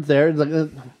 that part there, like,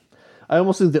 I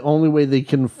almost think the only way they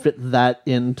can fit that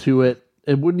into it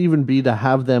wouldn't even be to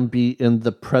have them be in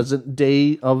the present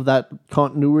day of that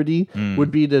continuity,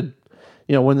 would be to,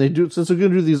 when they do, since they're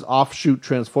going to do these offshoot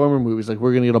Transformer movies, like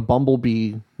we're going to get a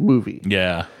Bumblebee movie.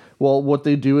 Yeah. Well, what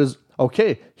they do is,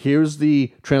 okay, here's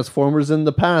the Transformers in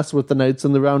the past with the Knights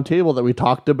in the Round Table that we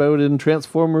talked about in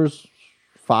Transformers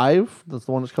 5. That's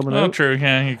the one that's coming out. Oh, true.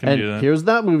 Yeah, you can do that. Here's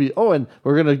that movie. Oh, and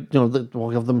we're going to, we'll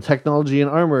give them technology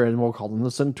and armor, and we'll call them the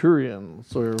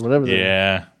Centurions or whatever.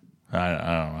 Yeah. I don't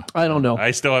know. I don't know.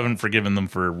 I still haven't forgiven them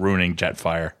for ruining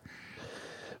Jetfire.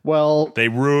 Well, they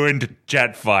ruined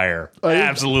Jetfire.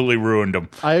 Absolutely ruined them.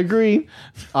 I agree.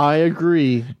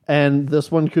 And this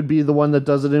one could be the one that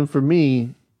does it in for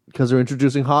me, because they're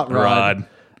introducing Hot Rod.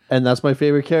 And that's my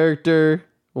favorite character.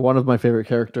 One of my favorite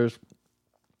characters.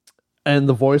 And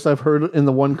the voice I've heard in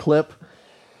the one clip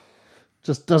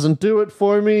just doesn't do it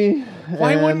for me.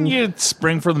 Why wouldn't you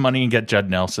spring for the money and get Judd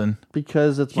Nelson?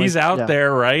 Because he's out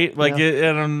there, right? Like,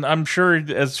 and I'm sure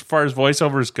as far as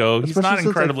voiceovers go, he's not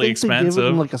incredibly expensive. They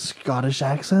gave him like a Scottish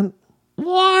accent.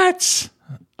 What?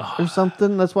 Or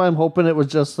something. That's why I'm hoping it was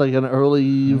just like an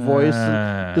early voice,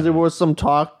 because there was some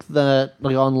talk that,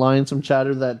 like, online, some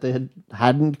chatter that they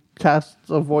hadn't cast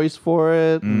a voice for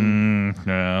it,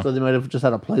 no. So they might have just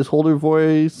had a placeholder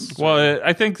voice. Well,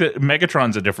 I think that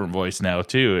Megatron's a different voice now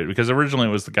too, because originally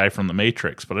it was the guy from The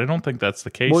Matrix, but I don't think that's the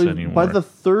case anymore. By the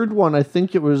third one, I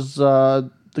think it was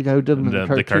the guy who did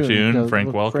the cartoon, Frank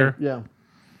Welker. Yeah,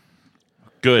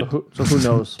 good. So who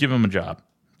knows? Give him a job.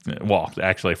 Well,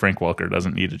 actually, Frank Welker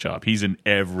doesn't need a job. He's in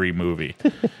every movie.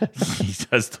 He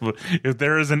does. If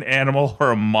there is an animal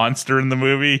or a monster in the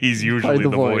movie, he's usually the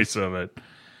voice of it.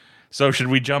 So should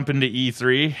we jump into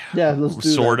E3? Yeah, let's do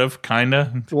sort that. of, kind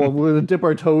of. Well, we're going to dip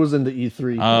our toes into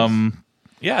E3.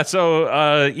 Yeah, so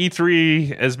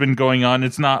E3 has been going on.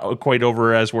 It's not quite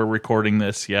over as we're recording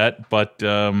this yet, but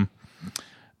no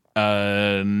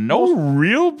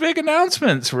real big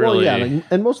announcements, really. Well, yeah,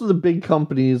 and most of the big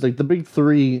companies, like the big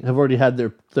three, have already had their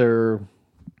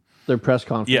press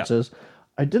conferences. Yeah.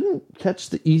 I didn't catch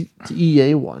the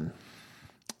EA one.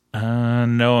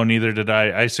 No, neither did I.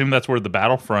 I assume that's where the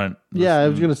Battlefront I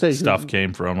was going to say stuff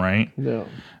came from, right? Yeah.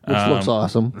 Which looks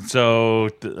awesome. So,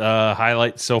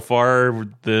 highlights so far,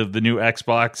 the new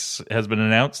Xbox has been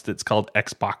announced. It's called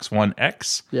Xbox One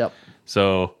X. Yep.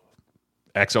 So,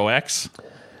 XOX.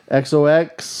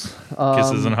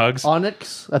 Kisses and hugs.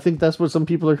 Onyx. I think that's what some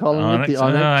people are calling Onyx. it. The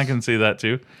Onyx. I can see that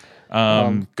too.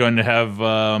 Going to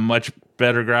have much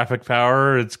better graphic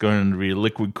power. It's going to be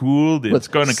liquid cooled. It's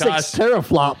going to cost 6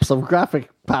 teraflops of graphic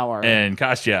power and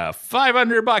cost you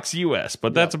 $500 US.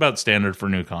 But that's about standard for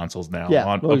new consoles now.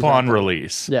 Exactly. Upon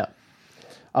release. Yeah.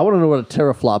 I want to know what a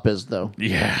teraflop is, though.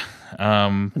 Yeah.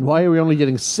 And why are we only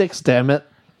getting 6? Damn it!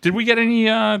 Did we get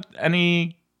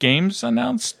any games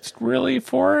announced really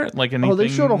for it? Like anything? Oh, they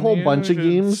showed a whole bunch of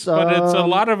games, but it's a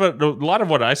lot of it. A lot of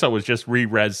what I saw was just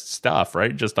re-res stuff,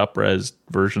 right? Just up-res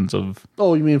versions of.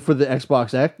 Oh, you mean for the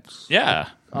Xbox X? Yeah.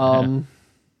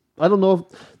 I don't know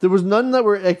if there was none that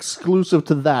were exclusive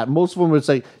to that. Most of them would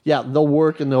say, yeah, they'll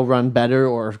work and they'll run better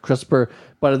or crisper.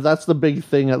 But that's the big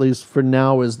thing, at least for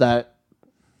now, is that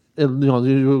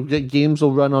you'll get games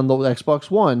will run on the Xbox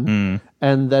One,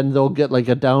 and then they'll get like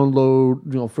a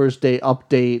download, first day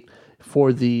update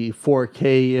for the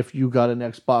 4K if you got an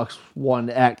Xbox One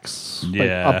X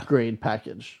upgrade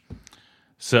package.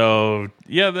 So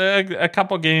a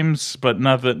couple games, but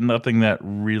nothing that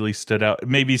really stood out.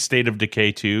 Maybe State of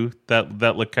Decay 2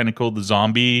 that looked kind of cool. The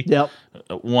zombie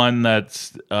one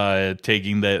that's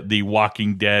taking the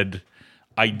Walking Dead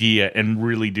idea and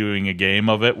really doing a game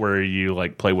of it where you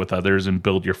like play with others and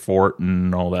build your fort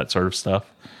and all that sort of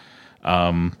stuff.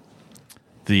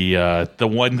 The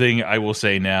one thing I will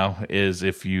say now is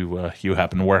if you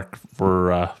happen to work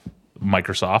for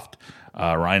Microsoft,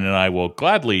 Ryan and I will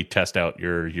gladly test out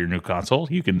your new console.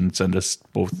 You can send us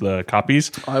both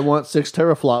copies. I want 6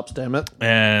 teraflops, damn it.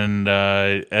 And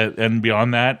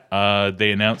beyond that,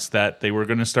 they announced that they were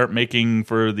going to start making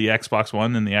for the Xbox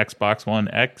One and the Xbox One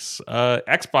X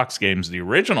Xbox games, the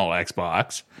original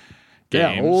Xbox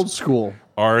games. Yeah, old school.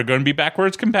 Are going to be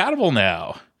backwards compatible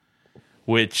now.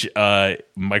 Which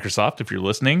Microsoft, if you're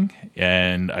listening,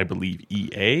 and I believe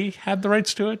EA had the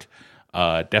rights to it.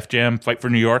 Def Jam, Fight for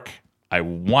New York. I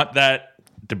want that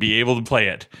to be able to play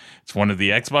it. It's one of the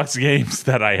Xbox games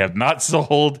that I have not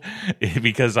sold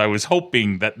because I was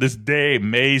hoping that this day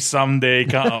may someday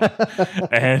come.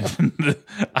 And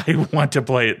I want to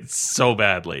play it so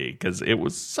badly because it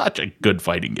was such a good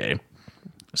fighting game.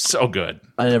 So good.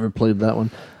 I never played that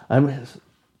one.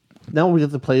 Now we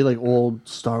get to play like old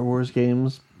Star Wars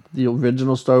games, the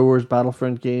original Star Wars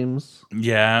Battlefront games.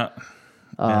 Yeah.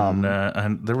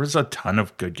 And there was a ton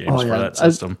of good games for that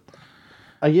system.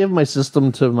 I gave my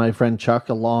system to my friend Chuck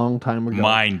a long time ago.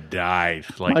 Mine died.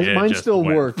 Mine still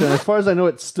worked, and as far as I know,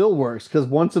 it still works. Because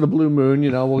once in a blue moon,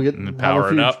 we'll get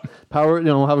power it up,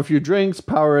 have a few drinks,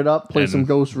 power it up, play some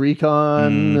Ghost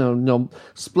Recon,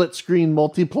 split screen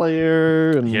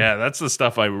multiplayer. And that's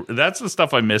the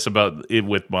stuff I miss about it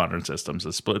with modern systems.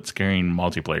 The split screen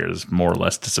multiplayer has more or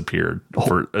less disappeared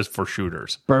for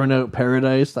shooters. Burnout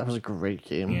Paradise, that was a great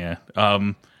game. Yeah.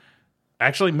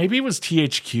 Actually, maybe it was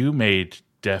THQ made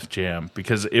Def Jam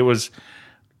because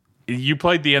you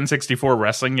played the N64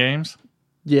 wrestling games?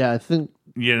 Yeah, I think.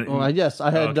 Yeah. Well, yes, I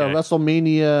had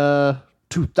WrestleMania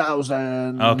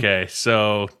 2000. Okay,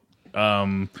 so,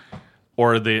 actually,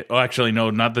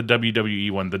 no, not the WWE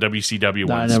one, the WCW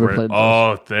ones. I never played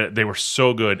those. They were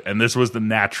so good, and this was the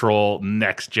natural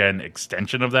next gen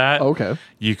extension of that. Okay,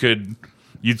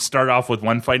 you'd start off with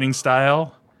one fighting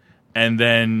style, and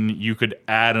then you could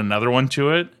add another one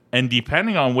to it. And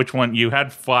depending on which one, you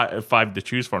had five to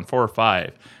choose from, 4 or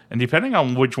 5. And depending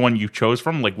on which one you chose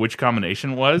from, like which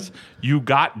combination it was, you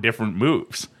got different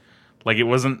moves. Like it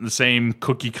wasn't the same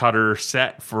cookie cutter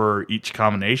set for each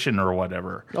combination or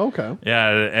whatever. Okay.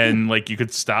 Yeah, and like you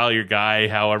could style your guy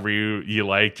however you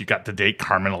liked. You got to date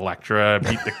Carmen Electra,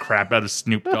 beat the crap out of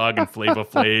Snoop Dogg and Flava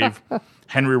Flav.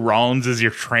 Henry Rollins is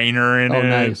your trainer in it.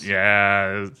 Nice.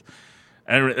 Yeah.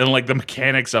 And like the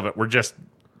mechanics of it were just,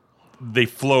 they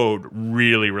flowed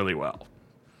really, really well.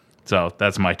 So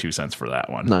that's my 2 cents for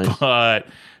that one. Nice. But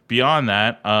beyond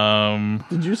that,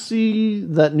 did you see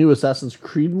that new Assassin's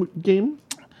Creed game?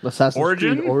 Assassin's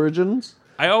Creed Origins?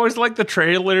 I always like the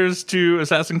trailers to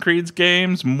Assassin's Creed's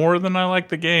games more than I like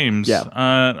the games. Yeah.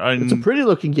 It's a pretty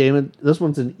looking game. This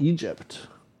one's in Egypt.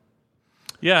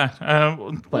 Yeah,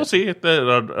 we'll see.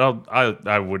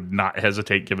 I would not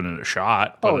hesitate giving it a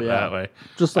shot. Put it that way.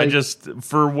 I just,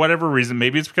 for whatever reason,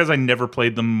 maybe it's because I never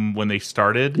played them when they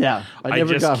started. Yeah, I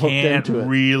never got hooked into it.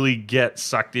 Really get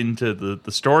sucked into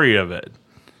the story of it.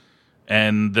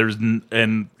 And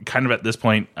kind of at this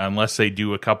point, unless they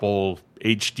do a couple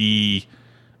HD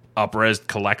up-res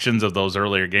collections of those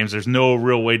earlier games, there's no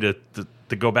real way to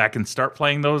go back and start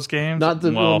playing those games. Not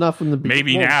from the beginning.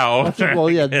 Maybe now.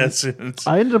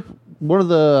 I ended up, one of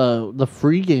the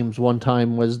free games one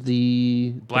time was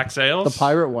the Black Sails, the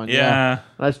pirate one. Yeah.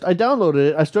 I downloaded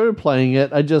it. I started playing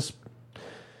it. I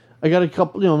got a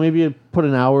couple. Maybe I put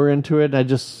an hour into it, and I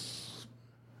just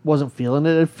wasn't feeling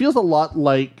it. It feels a lot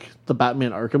like the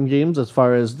Batman Arkham games as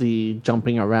far as the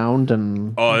jumping around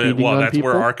and that's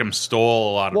people. where Arkham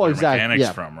stole a lot of their mechanics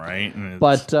from, right?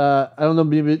 But I don't know,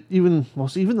 maybe even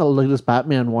the latest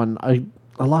Batman one, I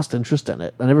lost interest in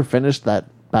it. I never finished that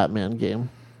Batman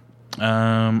game.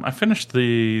 I finished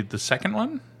the second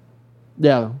one.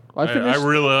 Yeah, I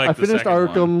really like. I finished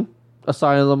Arkham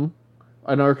Asylum,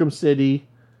 and Arkham City,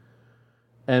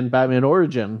 and Batman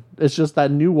Origin. It's just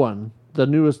that new one. The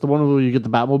newest, the one where you get the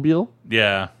Batmobile.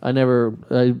 Yeah. I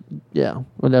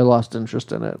lost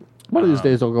interest in it. One of these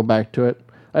days I'll go back to it.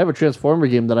 I have a Transformer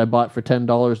game that I bought for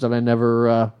 $10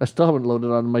 that I still haven't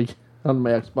loaded on my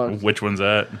Xbox. Which one's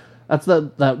that? That's I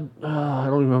don't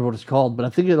remember what it's called, but I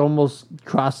think it almost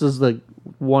crosses like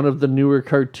one of the newer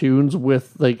cartoons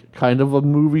with like kind of a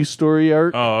movie story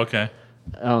arc. Oh, okay.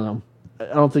 I don't know.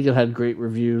 I don't think it had great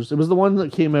reviews. It was the one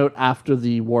that came out after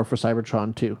the War for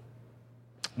Cybertron 2.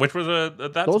 Which was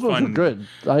that's Those fun. ones were good.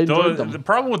 I enjoyed them. The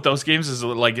problem with those games is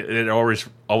like it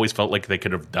always felt like they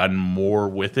could have done more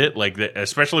with it. Like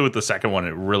especially with the second one,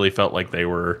 it really felt like they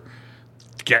were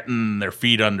getting their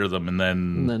feet under them, and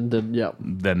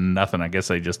then nothing. I guess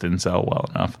they just didn't sell well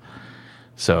enough.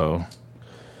 So,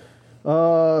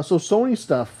 so Sony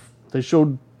stuff. They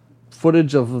showed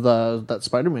footage of that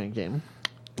Spider-Man game.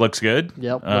 looks good.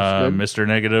 Yep, looks good. Mr.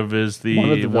 Negative is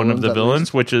One of the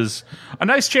villains, which is a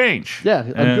nice change. Yeah,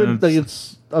 good. Like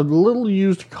it's a little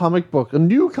used comic book, a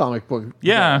new comic book.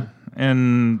 Yeah.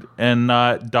 And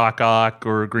not Doc Ock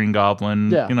or Green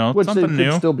Goblin. Yeah, which something they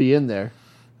new. could still be in there.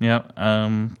 Yeah.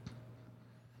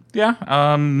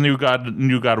 New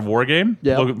God of War game.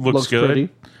 Yeah, looks good. pretty.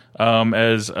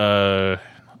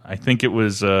 I think it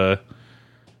was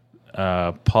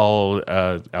Paul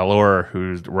Allor,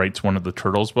 who writes one of the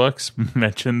Turtles books,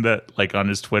 mentioned that like on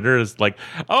his Twitter is like,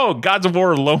 oh, Gods of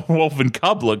War Lone Wolf and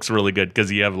Cub looks really good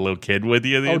because you have a little kid with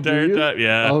you the entire time.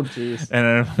 Yeah. Oh, jeez.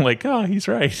 And I'm like, oh, he's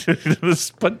right.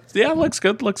 But yeah, it looks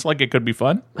good. Looks like it could be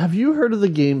fun. Have you heard of the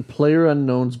game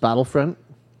PlayerUnknown's Battlefront?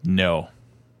 No.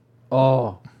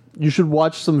 Oh, you should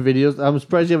watch some videos. I'm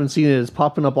surprised you haven't seen it. It's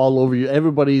popping up all over you.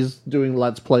 Everybody's doing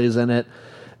Let's Plays in it.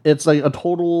 It's like a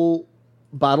total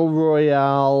battle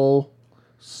royale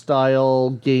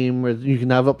style game where you can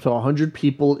have up to 100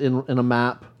 people in a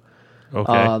map.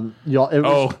 Okay.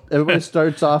 Everybody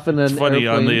starts off in an It's funny,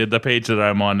 airplane. on the page that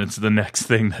I'm on, it's the next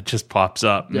thing that just pops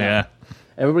up. Yeah.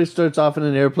 Everybody starts off in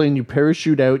an airplane. You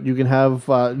parachute out. You can have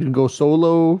you can go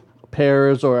solo,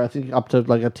 pairs, or I think up to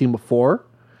like a team of 4.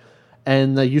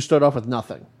 And you start off with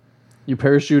nothing. You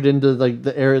parachute into like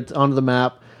the air onto the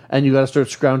map, and you got to start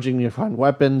scrounging. You find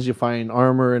weapons, you find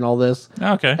armor, and all this.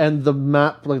 Okay. And the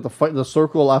map, like the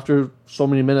circle, after so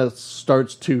many minutes,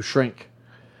 starts to shrink.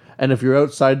 And if you're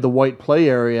outside the white play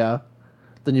area,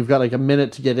 then you've got like a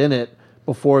minute to get in it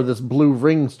before this blue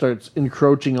ring starts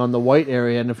encroaching on the white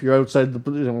area. And if you're outside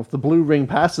if the blue ring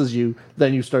passes you,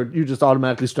 then you just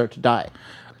automatically start to die.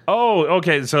 Oh,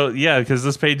 okay. So yeah, because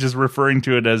this page is referring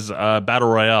to it as Battle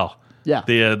Royale. Yeah.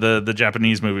 The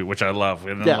Japanese movie, which I love.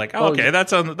 And I'm like, okay,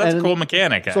 that's a cool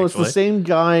mechanic. So it's the same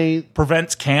guy.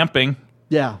 Prevents camping.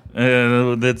 Yeah.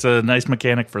 That's a nice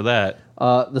mechanic for that.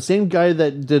 The same guy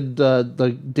that did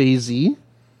the DayZ.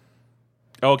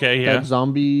 Okay, yeah. That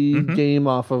zombie game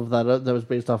off of that was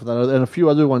based off of that, and a few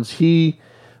other ones. He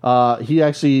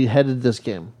actually headed this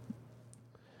game,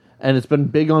 and it's been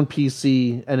big on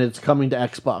PC, and it's coming to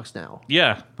Xbox now.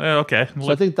 Yeah. Okay.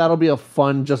 So I think that'll be a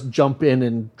fun. Just jump in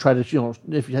and try to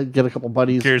if you get a couple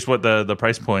buddies. Curious what the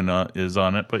price point is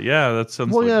on it, but yeah, that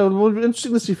sounds. Well, yeah, it'll be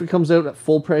interesting to see if it comes out at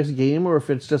full price game or if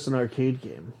it's just an arcade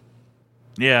game.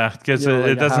 Yeah, because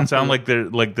it doesn't sound like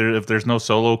if there's no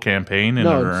solo campaign in it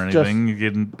or anything, you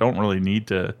don't really need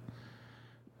to.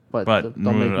 But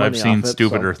I've seen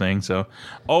stupider things. So,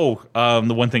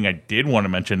 the one thing I did want to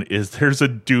mention is there's a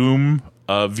Doom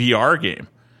VR game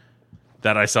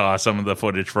that I saw some of the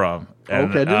footage from.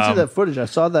 And, okay, I didn't see that footage. I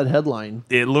saw that headline.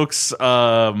 It looks,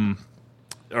 or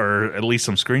at least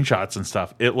some screenshots and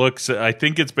stuff. It looks. I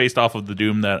think it's based off of the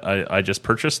Doom that I just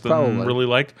purchased and really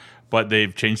liked. But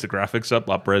they've changed the graphics up,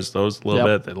 up-res those a little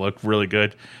bit. They look really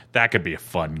good. That could be a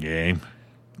fun game.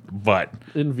 But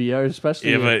in VR,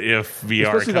 especially if VR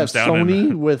especially comes that down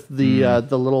Sony with the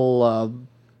little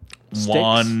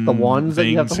sticks, the wands that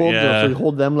you have to hold, so you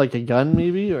hold them like a gun,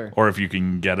 maybe, or if you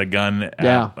can get a gun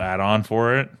add on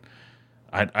for it.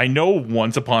 I know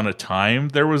once upon a time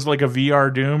there was like a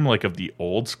VR Doom, like of the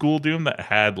old school Doom that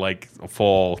had like a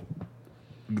full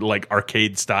like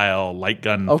arcade style light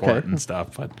gun for it and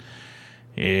stuff. But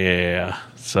yeah,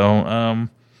 so.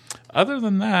 Other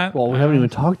than that... Well, we haven't even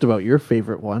talked about your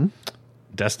favorite one.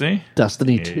 Destiny?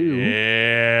 Destiny 2.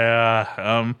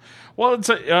 Yeah. Well, it's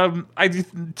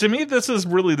to me, this is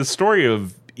really the story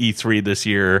of E3 this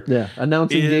year. Yeah,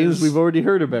 announcing games we've already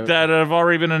heard about. That have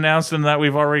already been announced and that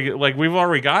we've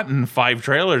already gotten 5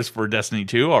 trailers for Destiny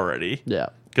 2 already. Yeah.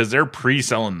 Because they're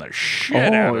pre-selling the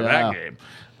shit out of that game.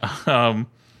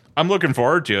 I'm looking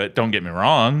forward to it, don't get me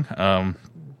wrong.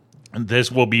 This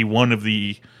will be one of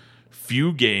the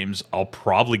few games I'll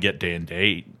probably get day and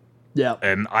date. Yeah,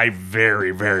 and I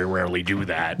very, very rarely do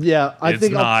that. Yeah,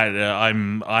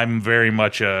 I'm very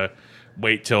much a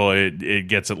wait till it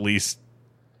gets at least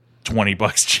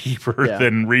 $20 cheaper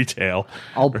than retail.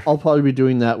 I'll probably be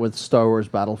doing that with Star Wars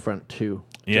Battlefront 2.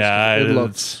 Yeah, It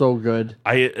looks so good.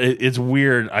 It's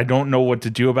weird. I don't know what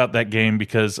to do about that game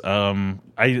because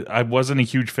I wasn't a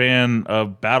huge fan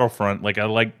of Battlefront. Like I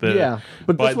like the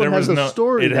but this one has a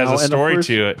story. It has now a story and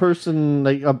to it. Person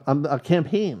like a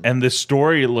campaign, and the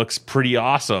story looks pretty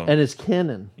awesome. and it's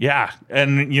canon. Yeah,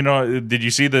 and did you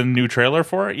see the new trailer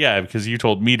for it? Yeah, because you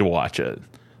told me to watch it.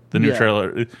 The new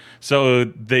trailer. So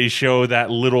they show that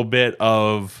little bit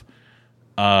of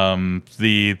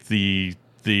the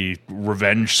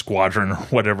Revenge Squadron or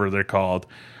whatever they're called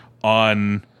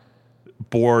on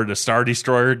board a Star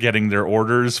Destroyer getting their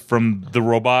orders from the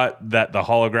robot that the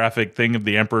holographic thing of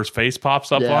the Emperor's face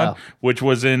pops up on, which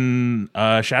was in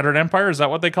Shattered Empire. Is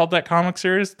that what they called that comic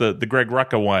series? The Greg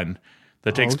Rucka one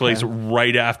that takes place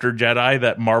right after Jedi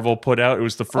that Marvel put out. It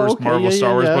was the first Marvel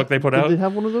Star Wars book they put out. Did they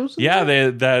have one of those? Yeah,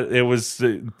 it was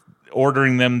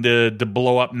ordering them to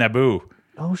blow up Naboo.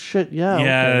 Oh shit! Yeah,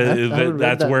 yeah.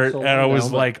 That's where and I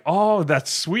was like, "Oh,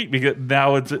 that's sweet," because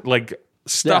now it's like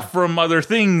stuff from other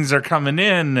things are coming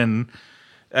in,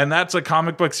 and that's a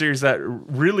comic book series that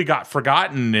really got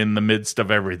forgotten in the midst of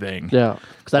everything. Yeah,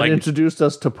 because that introduced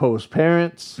us to Poe's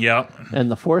parents. Yep, and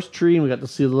the Force Tree, and we got to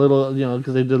see the little,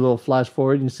 because they did a little flash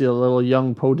forward, and you see a little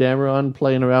young Poe Dameron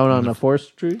playing around on the Force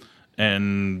Tree.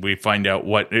 And we find out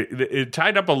what it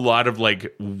tied up a lot of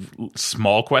like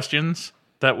small questions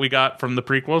that we got from the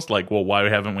prequels, like, well, why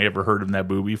haven't we ever heard of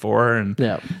Naboo before, and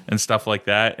stuff like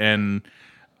that. And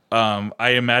I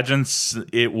imagine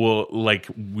it will, like,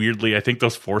 weirdly, I think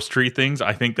those Force Tree things,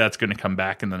 I think that's going to come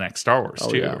back in the next Star Wars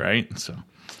right? So,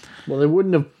 well, they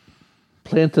wouldn't have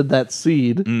planted that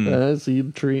seed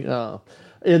tree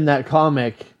in that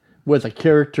comic with a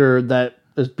character that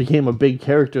became a big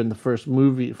character in the first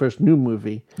new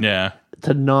movie. Yeah,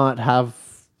 to not have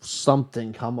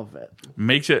something come of it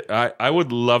makes it. I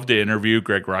would love to interview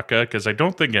Greg Rucka, because I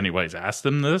don't think anybody's asked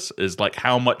him this, is like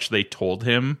how much they told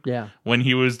him when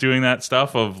he was doing that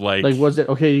stuff of like was it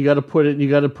okay, you got to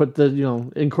put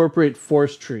the incorporate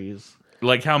Force trees,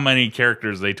 like how many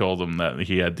characters they told him that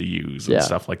he had to use and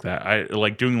stuff like that. I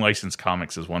like doing licensed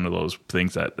comics is one of those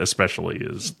things that especially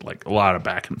is like a lot of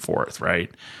back and forth, right?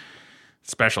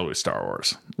 Especially with Star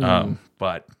Wars.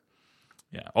 But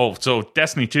yeah. Oh, so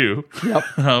Destiny 2. Yep.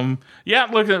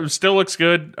 Look, it still looks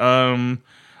good. I'm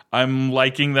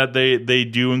liking that they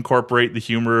do incorporate the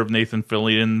humor of Nathan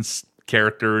Fillion's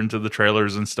character into the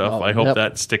trailers and stuff. I hope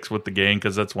that sticks with the game,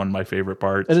 because that's one of my favorite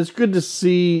parts. And it's good to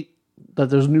see that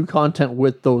there's new content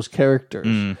with those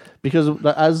characters. Because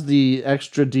as the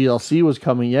extra DLC was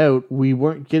coming out, we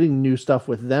weren't getting new stuff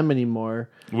with them anymore.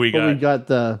 We got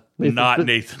the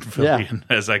Nathan Fillion,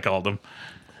 as I called him.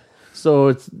 So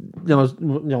it's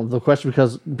the question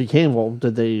became, well,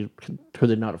 could they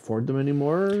not afford them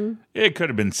anymore? It could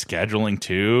have been scheduling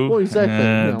too. Well, exactly.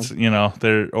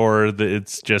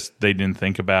 It's just they didn't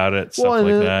think about it. Stuff like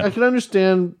that. I can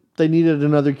understand they needed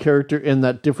another character in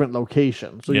that different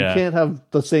location, so you can't have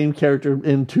the same character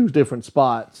in two different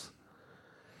spots.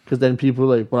 Because then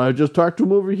people are like, well, I just talked to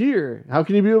him over here. How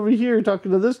can he be over here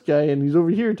talking to this guy and he's over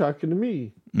here talking to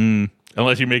me?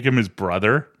 Unless you make him his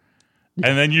brother.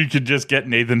 And then you could just get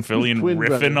Nathan Fillion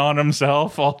riffing on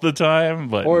himself all the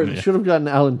time. Or you should have gotten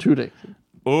Alan Tudyk.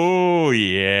 Oh,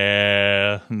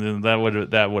 yeah.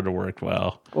 That would have worked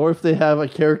well. Or if they have a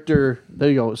character... There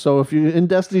you go. So if you're in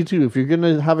Destiny 2, if you're going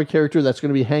to have a character that's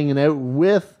going to be hanging out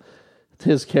with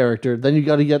his character, then you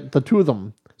got to get the two of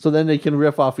them. So then they can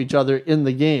riff off each other in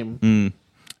the game.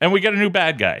 And we got a new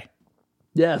bad guy.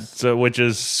 Yes. So, which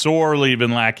is sorely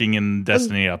been lacking in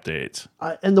Destiny updates.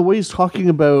 And the way he's talking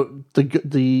about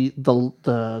the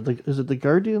is it the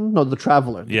Guardian? No, the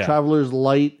Traveler. The Traveler's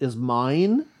light is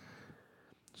mine.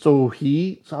 So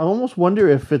I almost wonder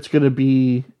if it's going to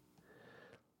be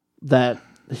that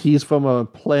he's from a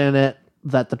planet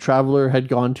that the Traveler had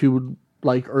gone to,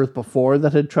 like Earth before,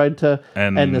 that had tried to,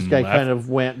 and this guy kind of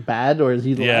went bad, or is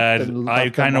he left and left I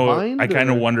kind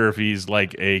of or? wonder if he's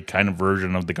like a kind of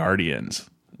version of the Guardians.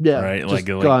 Yeah, right. Like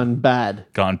gone bad,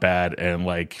 and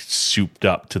like souped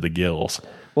up to the gills.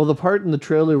 Well, the part in the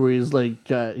trailer where he's like,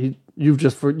 you're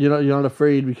not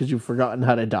afraid because you've forgotten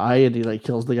how to die, and he like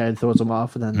kills the guy and throws him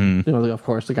off, and then of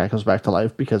course the guy comes back to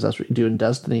life because that's what you do in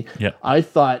Destiny. Yeah, I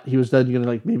thought he was then gonna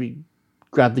like maybe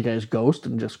grab the guy's ghost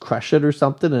and just crush it or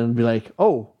something, and be like,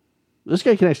 oh, this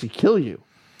guy can actually kill you.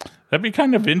 That'd be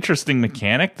kind of interesting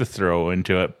mechanic to throw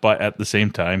into it, but at the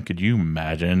same time, could you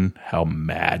imagine how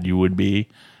mad you would be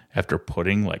after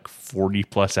putting like 40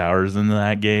 plus hours into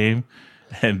that game,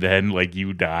 and then like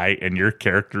you die and your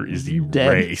character is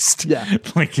erased? Yeah,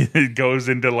 like it goes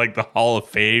into like the Hall of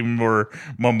Fame or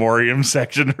Memoriam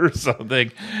section or something.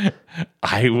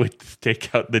 I would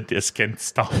take out the disc and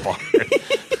stomp on it.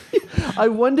 I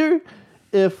wonder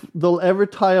if they'll ever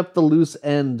tie up the loose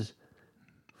end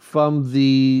from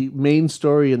the main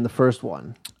story in the first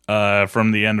one.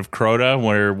 From the end of Crota,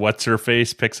 where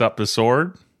What's-Her-Face picks up the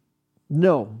sword?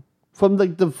 No. From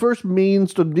like the first main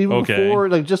story, even before,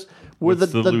 like just where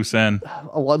What's the loose end?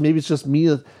 Well, maybe it's just me,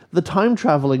 the time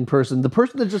traveling person, the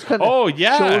person that just kind of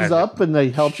shows up and they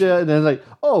help you, and then like,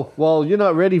 oh, well, you're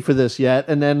not ready for this yet,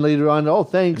 and then later on, oh,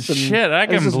 thanks. And shit, I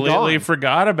completely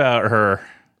forgot about her.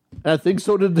 And I think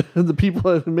so did the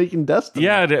people making Destiny.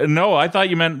 Yeah, no, I thought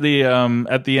you meant the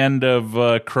at the end of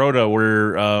Crota,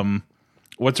 where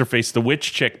What's-Her-Face, the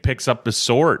witch chick, picks up the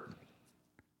sword.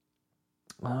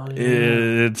 Oh, yeah.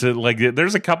 It's like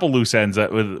there's a couple loose ends that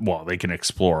they can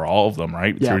explore all of them,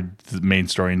 right? Yeah. Through the main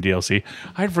story and DLC.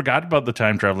 I forgot about the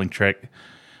time traveling trick.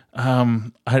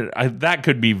 That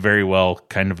could be very well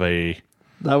kind of a.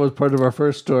 That was part of our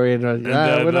first story, and the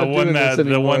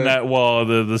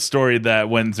story that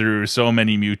went through so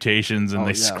many mutations and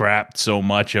they scrapped so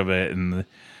much of it, and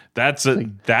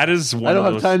that is one. I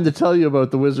don't have time to tell you about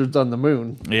the Wizards on the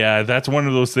Moon. Yeah, that's one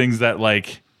of those things that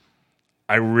like.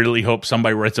 I really hope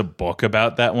somebody writes a book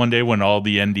about that one day when all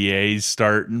the NDAs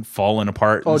start falling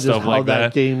apart and stuff like that.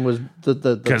 That game was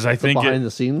because I think behind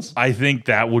the scenes. I think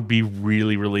that would be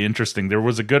really, really interesting. There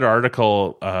was a good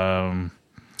article. I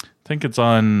think it's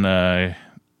on. What's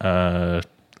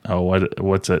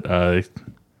it?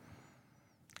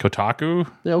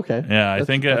 Kotaku. Yeah. Okay. Yeah, I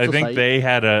think they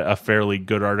had a fairly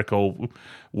good article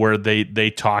where they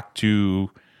talked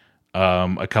to.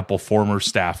 A couple former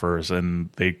staffers, and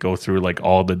they go through like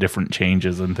all the different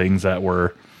changes and things that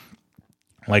were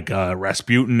like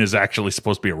Rasputin is actually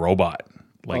supposed to be a robot.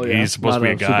 Like he's supposed to be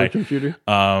a guy.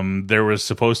 There was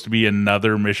supposed to be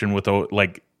another mission with a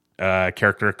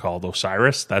character called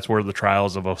Osiris. That's where the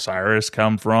Trials of Osiris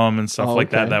come from and stuff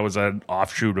like that. That was an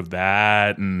offshoot of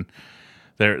that, and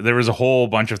there was a whole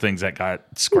bunch of things that got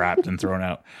scrapped and thrown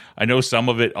out. I know some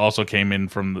of it also came in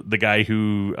from the guy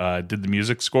who did the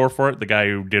music score for it, the guy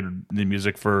who did the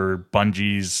music for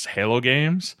Bungie's Halo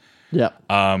games. Yeah.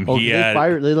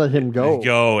 They let him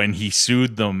go. And he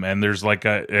sued them. And there's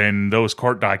in those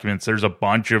court documents, there's a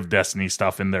bunch of Destiny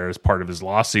stuff in there as part of his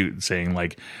lawsuit saying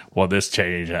like, well, this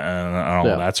changed and all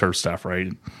that sort of stuff,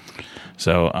 right?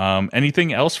 So,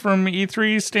 anything else from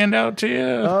E3 stand out to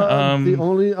you? The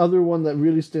only other one that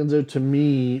really stands out to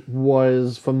me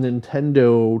was from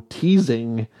Nintendo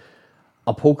teasing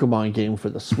a Pokemon game for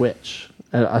the Switch.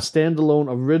 A standalone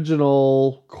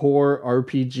original core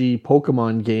RPG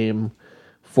Pokemon game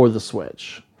for the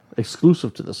Switch.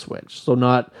 Exclusive to the Switch. So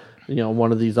not,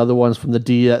 one of these other ones from the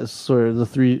DS or the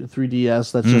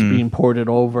 3DS that's just being ported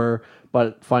over,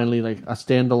 but finally like a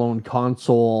standalone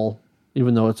console,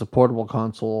 even though it's a portable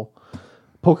console,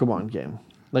 Pokemon game.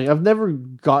 Like I've never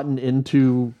gotten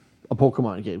into a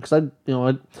Pokemon game because I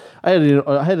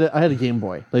had a Game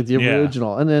Boy, like the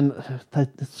original, and then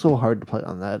it's so hard to play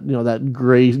on that. That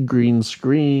green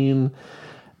screen.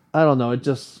 I don't know. It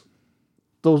just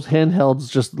those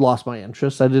handhelds just lost my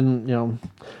interest. I didn't.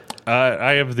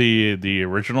 I have the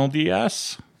original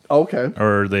DS. Okay.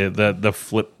 Or the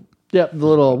flip. Yep, the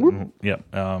little. Whoop. Yep.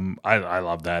 I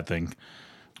love that thing.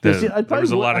 There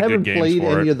was a lot of good games for it. I haven't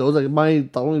played any of those.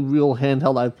 Like the only real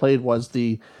handheld I played was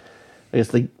the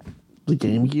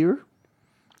Game Gear.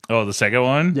 Oh, the Sega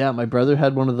one? Yeah, my brother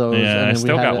had one of those. Yeah, I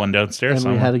still got one downstairs.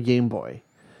 And we had a Game Boy.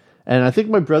 And I think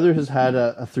my brother has had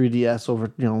a 3DS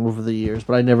over the years,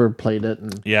 but I never played it.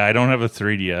 Yeah, I don't have a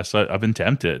 3DS. I've been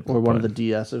tempted. Or one of the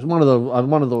DSs. One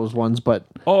of those ones, but...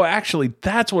 Oh, actually,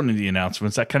 that's one of the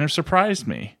announcements that kind of surprised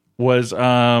me. Was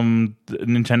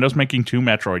Nintendo's making 2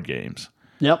 Metroid games.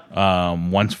 Yep.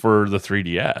 Once for the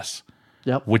 3DS.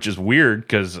 Yep. Which is weird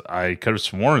because I could have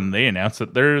sworn they announced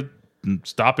that they're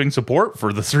stopping support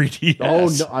for the 3DS. Oh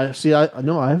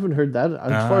no! I haven't heard that.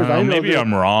 As far as I know, maybe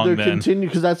I'm wrong. They're continuing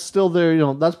because that's still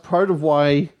there. That's part of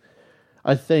why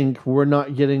I think we're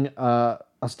not getting a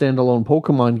standalone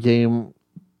Pokemon game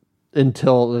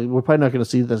until we're probably not going to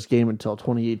see this game until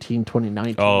 2018,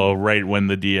 2019. Oh, right when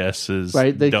the DS is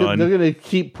right. They're done. They're going to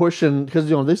keep pushing because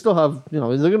they still have they're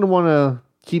going to want to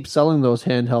keep selling those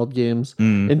handheld games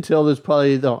until there's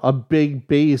probably a big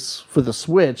base for the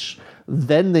Switch.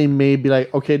 Then they may be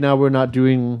like, okay, now we're not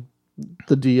doing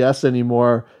the DS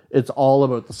anymore. It's all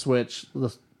about the Switch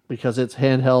because it's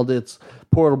handheld, it's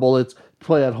portable, it's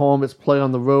play at home, it's play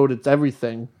on the road, it's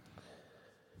everything.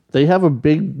 They have a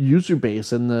big user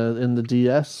base in the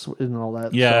DS and all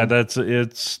that. Yeah,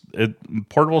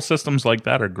 portable systems like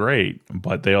that are great,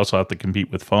 but they also have to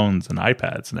compete with phones and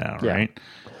iPads now, right?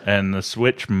 And the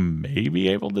Switch may be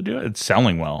able to do it. It's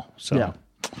selling well, so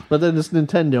But then it's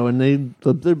Nintendo, and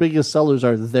their biggest sellers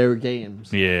are their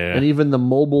games. Yeah. And even the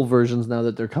mobile versions now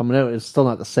that they're coming out, it's still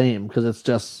not the same because it's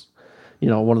just,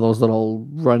 one of those little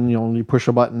run, you push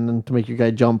a button and to make your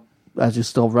guy jump as he's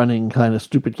still running kind of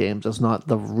stupid games. It's not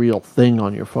the real thing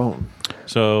on your phone.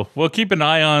 So we'll keep an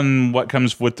eye on what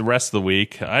comes with the rest of the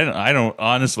week. I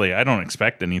don't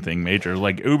expect anything major.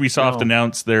 Like Ubisoft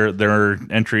announced their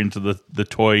entry into the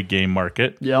toy game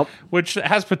market. Yep. Which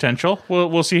has potential.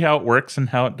 We'll see how it works and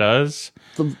how it does.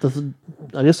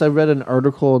 I guess I read an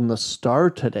article in the Star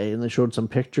today, and they showed some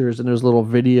pictures, and there's a little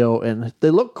video, and they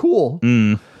look cool.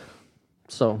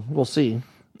 So we'll see.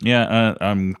 Yeah,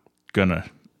 I'm gonna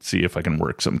see if I can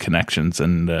work some connections,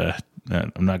 and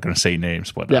I'm not going to say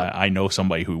names, but I know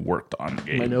somebody who worked on the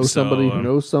game. I know somebody who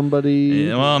knows somebody.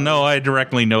 Well, no, I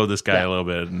directly know this guy a little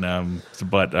bit, and,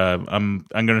 but I'm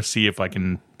going to see if I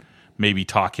can maybe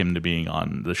talk him to being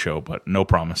on the show, but no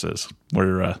promises.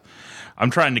 I'm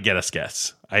trying to get us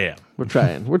guests. I am. We're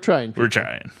trying. We're trying. We're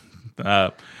trying.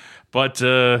 But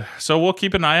so we'll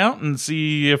keep an eye out and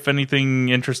see if anything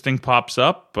interesting pops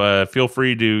up. Feel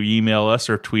free to email us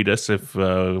or tweet us if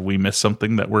we miss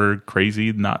something that we're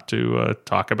crazy not to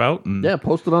talk about. And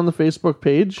post it on the Facebook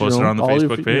page. Post it on the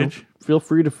Facebook page. Feel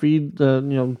free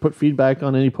to put feedback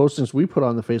on any postings we put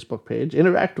on the Facebook page.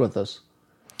 Interact with us.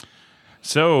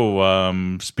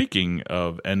 So, speaking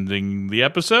of ending the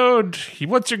episode,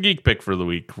 what's your geek pick for the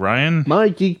week, Ryan? My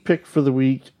geek pick for the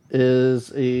week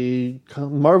is a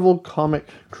Marvel comic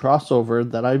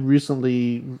crossover that I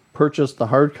recently purchased the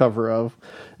hardcover of,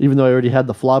 even though I already had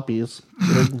the floppies.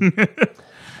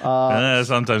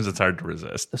 Sometimes it's hard to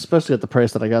resist. Especially at the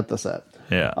price that I got this at.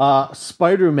 Yeah.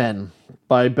 Spider-Man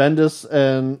by Bendis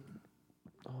and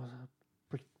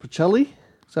Pacelli?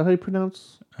 Is that how you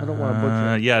pronounce? I don't want to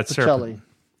butcher it. Yeah, it's Pacelli.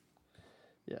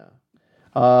 Yeah.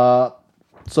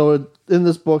 So in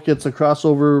this book, it's a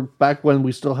crossover back when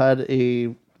we still had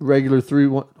a regular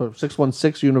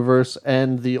 616 universe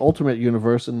and the Ultimate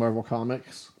Universe in Marvel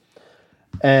Comics.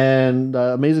 And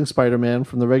Amazing Spider-Man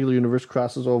from the regular universe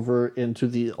crosses over into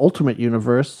the Ultimate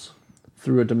Universe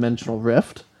through a dimensional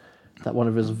rift that one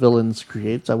of his villains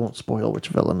creates. I won't spoil which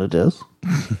villain it is.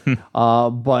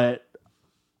 But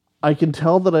I can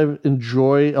tell that I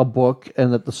enjoy a book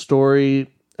and that the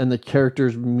story and the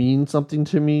characters mean something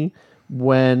to me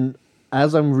when,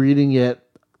 as I'm reading it,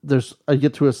 I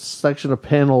get to a section of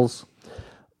panels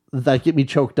that get me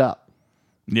choked up.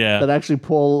 Yeah. That actually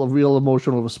pull a real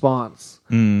emotional response.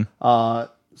 So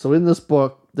in this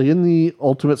book, in the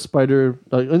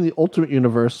Ultimate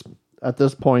Universe, at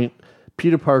this point,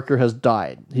 Peter Parker has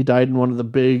died. He died in one of the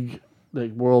big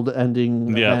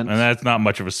world-ending events. And that's not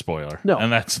much of a spoiler. No.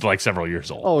 And that's like several years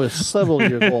old. Oh, it's several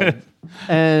years old.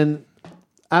 And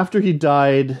after he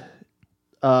died,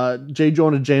 J.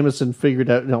 Jonah Jameson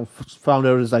found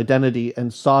out his identity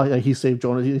and saw he saved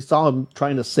Jonah. He saw him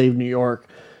trying to save New York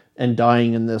and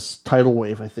dying in this tidal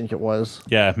wave, I think it was.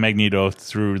 Yeah, Magneto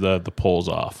threw the poles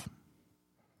off.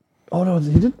 Oh no,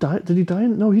 he didn't die. Did he die?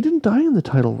 No, he didn't die in the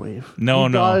tidal wave. He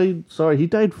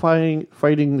died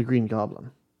fighting the Green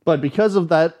Goblin. But because of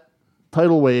that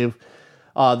tidal wave,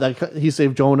 that he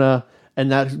saved Jonah. And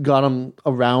that got him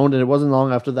around, and it wasn't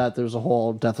long after that there was a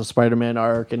whole Death of Spider-Man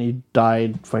arc, and he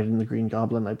died fighting the Green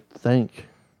Goblin, I think.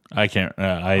 I can't.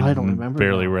 I don't remember.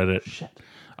 Barely read it. Shit.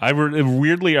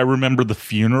 Weirdly, I remember the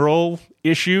funeral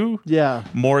issue. Yeah.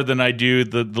 More than I do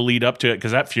the lead up to it,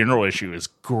 because that funeral issue is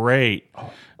great.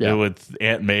 Oh, yeah. With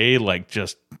Aunt May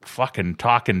just fucking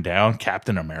talking down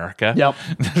Captain America. Yep.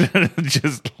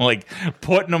 Just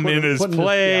putting him in his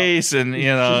place, and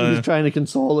he's trying to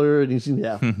console her,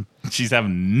 and she's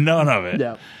having none of it.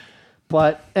 Yeah.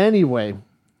 But anyway,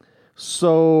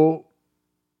 so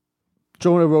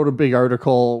Jonah wrote a big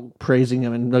article praising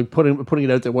him and putting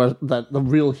it out there that the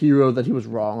real hero, that he was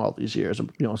wrong all these years,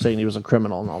 saying he was a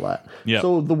criminal and all that. Yeah.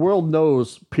 So the world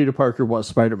knows Peter Parker was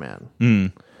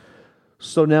Spider-Man.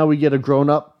 So now we get a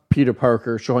grown-up Peter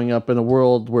Parker showing up in a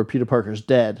world where Peter Parker's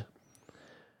dead.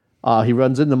 He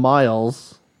runs into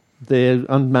Miles. They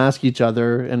unmask each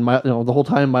other, and the whole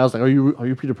time Miles like, "Are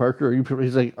you Peter Parker? Are you?"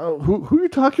 He's like, "Oh, who are you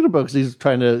talking about?"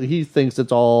 Because he thinks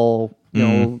it's all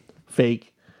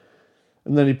fake.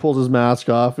 And then he pulls his mask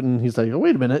off, and he's like, "Oh,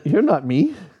 wait a minute, you're not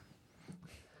me."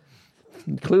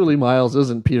 Clearly, Miles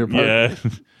isn't Peter Parker. Yeah,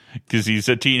 because he's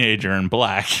a teenager in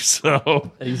black.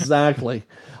 So exactly.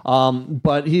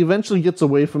 But he eventually gets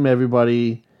away from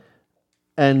everybody,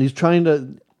 and he's trying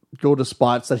to go to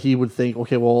spots that he would think,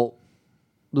 okay, well,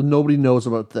 nobody knows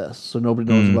about this, so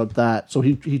nobody knows about that. So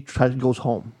he goes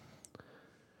home,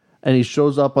 and he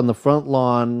shows up on the front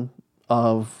lawn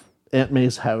of Aunt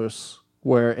May's house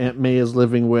where Aunt May is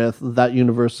living with. That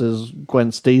universe is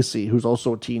Gwen Stacy, who's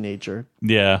also a teenager.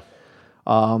 Yeah.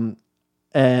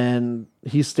 And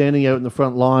he's standing out in the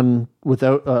front lawn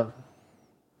without...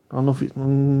 I don't know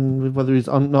if whether he's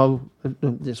on... No, so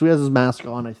he has his mask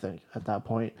on, I think, at that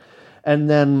point. And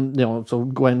then, so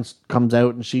Gwen comes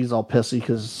out and she's all pissy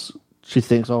because she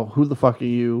thinks, oh, who the fuck are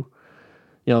you?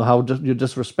 How you're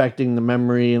disrespecting the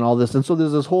memory and all this. And so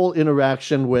there's this whole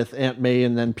interaction with Aunt May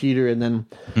and then Peter. And then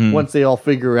once they all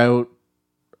figure out,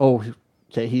 oh,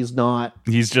 okay, he's not.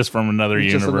 He's just from another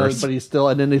universe. But he's still.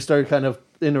 And then they start kind of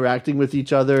interacting with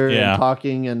each other and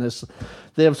talking. And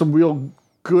they have some real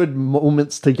good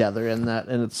moments together in that.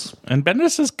 And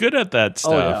Bendis is good at that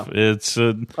stuff. Oh, yeah. It's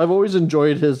I've always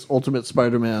enjoyed his Ultimate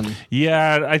Spider-Man.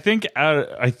 Yeah, I think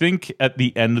at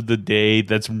the end of the day,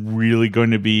 that's really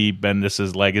going to be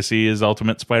Bendis's legacy is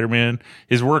Ultimate Spider-Man.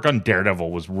 His work on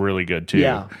Daredevil was really good too.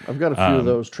 Yeah, I've got a few of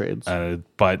those trades.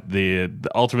 But the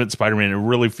Ultimate Spider-Man, it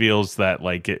really feels that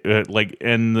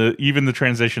even the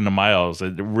transition to Miles,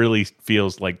 it really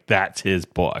feels like that's his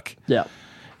book. Yeah,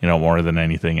 more than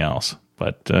anything else.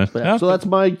 But so that's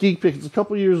my geek pick. It's a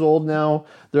couple years old now.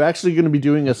 They're actually going to be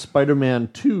doing a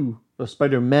Spider-Man 2, a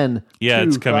Spider-Man 2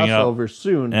 it's coming crossover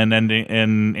soon. And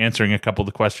answering a couple of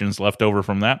the questions left over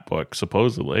from that book,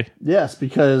 supposedly. Yes,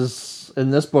 because in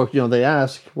this book, they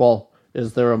ask, well,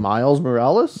 is there a Miles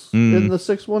Morales in the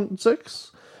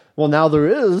 616? Well, now there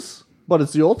is, but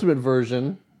it's the Ultimate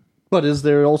version. But is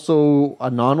there also a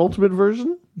non-Ultimate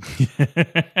version?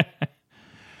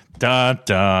 Da,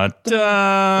 da,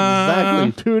 da.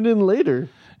 Exactly. Tune in later.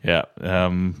 Yeah.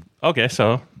 Okay.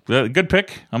 So good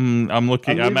pick. I'm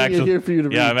looking. I'm actually here for you to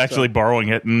read, I'm actually borrowing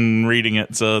it and reading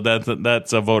it. So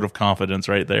that's a vote of confidence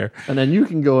right there. And then you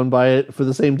can go and buy it for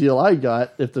the same deal I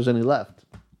got if there's any left.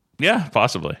 Yeah,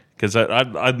 possibly. Because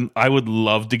I would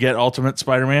love to get Ultimate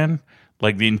Spider-Man,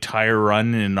 like the entire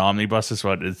run in omnibuses,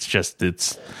 but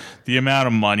it's the amount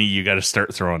of money you got to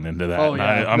start throwing into that. Oh,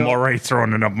 yeah. I'm already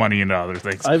throwing enough money into other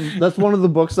things. That's one of the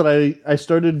books that I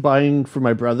started buying for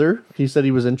my brother. He said he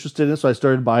was interested in it, so I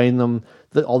started buying them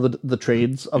all the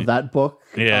trades of that book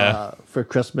for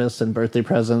Christmas and birthday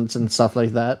presents and stuff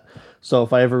like that. So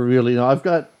if I ever really I've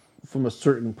got from a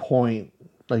certain point,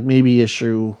 like maybe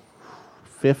issue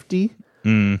 50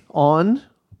 on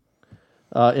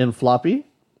in floppy,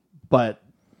 but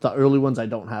the early ones I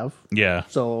don't have. Yeah.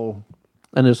 So,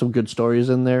 and there's some good stories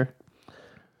in there.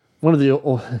 One of the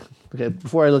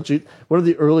before I let you, one of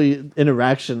the early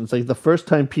interactions, like the first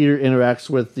time Peter interacts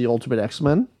with the Ultimate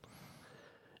X-Men,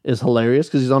 is hilarious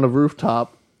because he's on a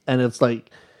rooftop and it's like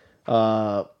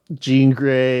Jean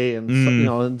Grey and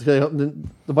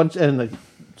the bunch and like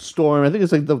Storm. I think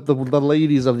it's like the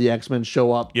ladies of the X-Men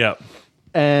show up. Yeah.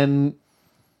 And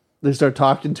they start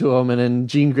talking to him, and then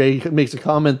Jean Grey makes a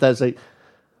comment that's like,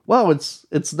 wow,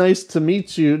 it's nice to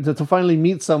meet you, to finally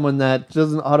meet someone that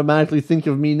doesn't automatically think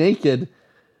of me naked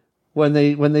when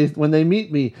they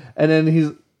meet me. And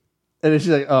then she's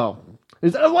like, oh.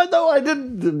 He's like, oh, no, I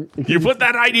didn't. You put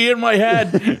that idea in my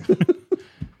head.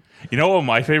 You know what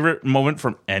my favorite moment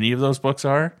from any of those books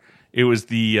are? It was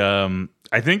the,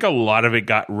 I think a lot of it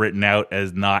got written out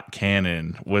as not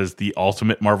canon, was the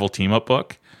Ultimate Marvel Team-Up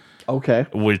book. Okay.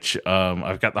 Which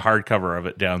I've got the hardcover of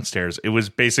it downstairs. It was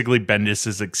basically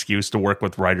Bendis' excuse to work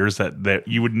with writers that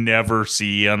you would never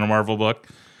see on a Marvel book.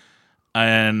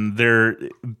 And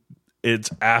it's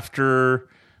after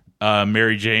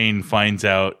Mary Jane finds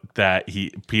out that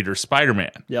Peter's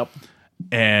Spider-Man. Yep.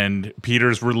 And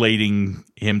Peter's relating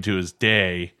him to his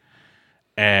day.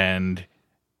 And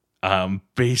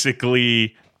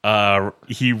basically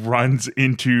he runs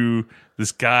into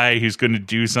this guy who's going to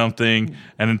do something,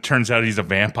 and it turns out he's a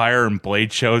vampire, and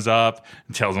Blade shows up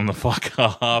and tells him to fuck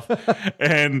off.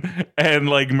 and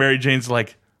like Mary Jane's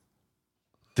like,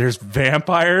 there's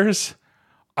vampires?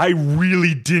 I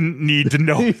really didn't need to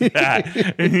know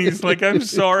that. And he's like, I'm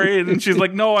sorry. And she's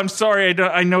like, no, I'm sorry.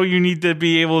 I know you need to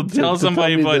be able to tell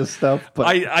somebody, but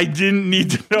I didn't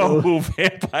need to know who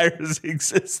vampires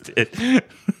existed.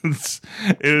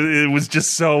 It was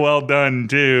just so well done,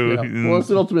 too. Yeah. Well, it's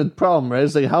an ultimate problem, right?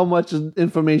 It's like how much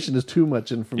information is too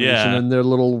much information in their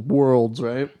little worlds,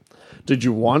 right? Did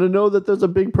you want to know that there's a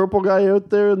big purple guy out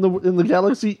there in the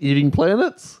galaxy eating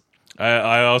planets?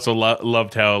 I also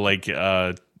loved how, like,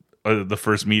 the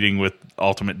first meeting with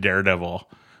Ultimate Daredevil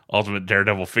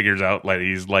figures out like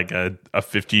he's like a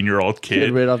 15-year-old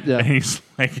kid. Right up, yeah. And he's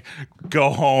like, go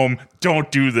home.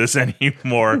 Don't do this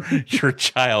anymore. You're a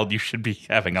child. You should be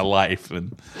having a life.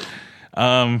 And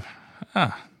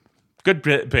Good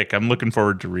pick. I'm looking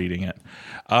forward to reading it.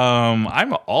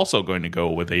 I'm also going to go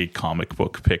with a comic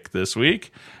book pick this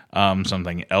week.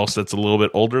 Something else that's a little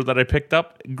bit older that I picked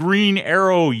up. Green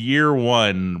Arrow Year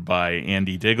One by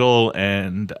Andy Diggle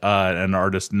and an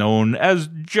artist known as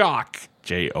Jock,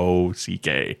 Jock.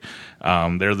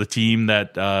 They're the team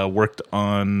that worked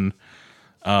on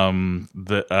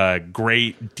the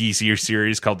great DC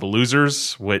series called The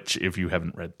Losers, which if you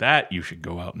haven't read that, you should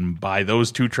go out and buy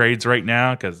those 2 trades right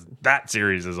now because that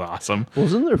series is awesome.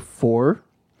 Wasn't there 4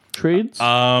 trades?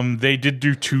 They did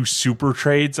do 2 super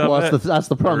trades of it. That's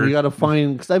the problem. You got to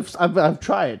find, because I've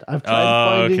tried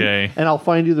finding, okay. and I'll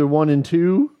find either 1 and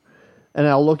 2, and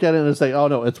I'll look at it and it's like, oh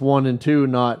no, it's 1 and 2,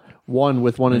 not 1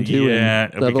 with 1 and 2. Yeah,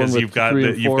 and because you've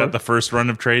got the first run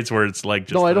of trades where it's like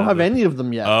just. No, I don't have any of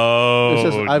them yet. Oh, it's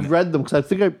just I've read them because I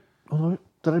think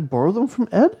did I borrow them from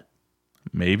Ed?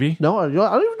 Maybe. No, I don't even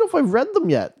know if I've read them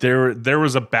yet. There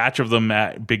was a batch of them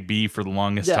at Big B for the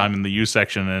longest time in the U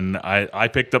section, and I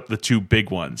picked up the 2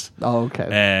 big ones. Oh, okay.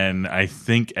 And I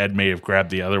think Ed may have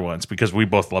grabbed the other ones because we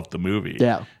both loved the movie.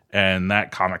 Yeah. And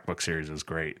that comic book series is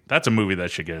great. That's a movie that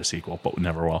should get a sequel, but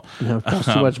never will. It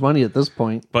costs too much money at this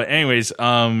point. But anyways,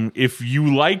 if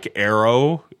you like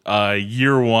Arrow,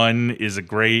 Year One is a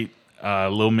great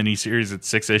little mini series. It's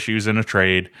 6 issues in a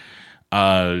trade.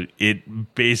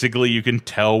 It basically, you can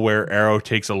tell where Arrow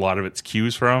takes a lot of its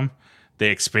cues from. They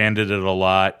expanded it a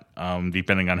lot,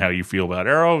 depending on how you feel about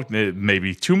Arrow.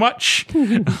 Maybe too much,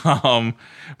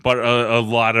 but a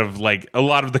lot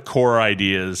of the core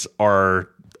ideas are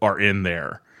in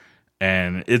there,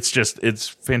 and it's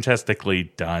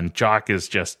fantastically done. Jock is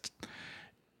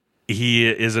he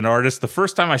is an artist. The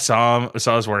first time I saw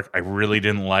his work, I really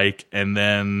didn't like, and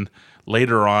then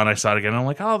later on I saw it again. And I'm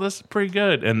like, oh, this is pretty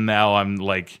good. And now I'm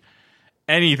like,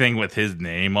 anything with his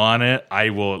name on it, I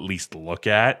will at least look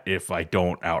at if I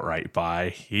don't outright buy.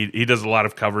 He does a lot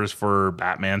of covers for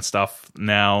Batman stuff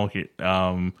now.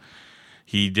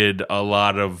 He did a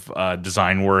lot of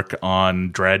design work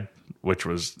on Dredd, which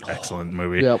was an excellent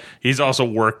movie. Yep. He's also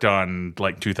worked on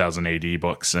like 2000 AD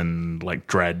books and like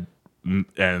Dredd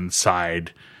and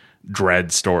side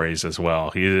Dredd stories as well.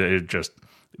 He's just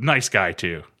nice guy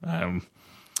too.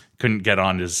 Couldn't get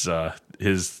on his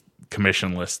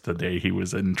commission list the day he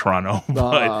was in Toronto,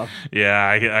 but yeah,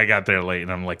 I got there late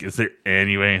and I'm like, is there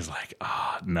any way? He's like,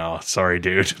 oh no, sorry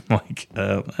dude. I'm like,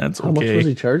 that's okay. How much was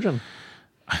he charging?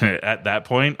 At that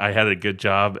point, I had a good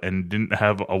job and didn't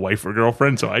have a wife or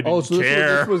girlfriend, so I didn't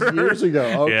care. This was years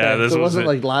ago. Okay. Yeah, this wasn't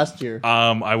like last year.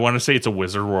 I want to say it's a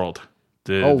Wizard World.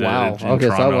 Wow. In okay,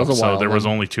 Toronto. so that was a while. So there was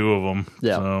only 2 of them.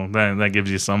 Yeah. So that gives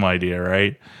you some idea,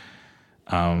 right?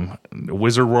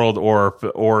 Wizard World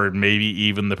or maybe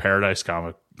even the Paradise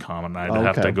Comic Con. I'd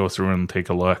have to go through and take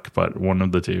a look, but one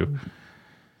of the 2.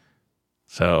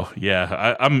 So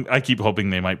yeah, I keep hoping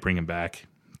they might bring him back,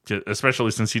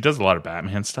 especially since he does a lot of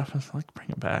Batman stuff. I was like, bring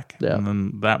him back, and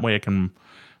then that way I can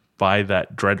buy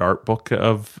that Dredd art book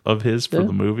of his for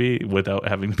the movie without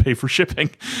having to pay for shipping.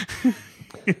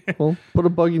 Well, put a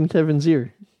bug in Kevin's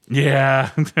ear. Yeah,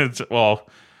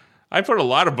 I put a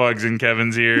lot of bugs in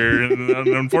Kevin's ear, and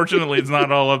unfortunately, it's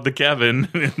not all of the Kevin.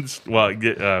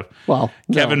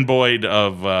 Kevin Boyd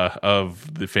of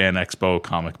the Fan Expo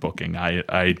comic booking.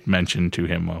 I mentioned to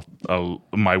him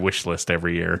my wish list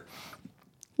every year.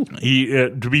 He,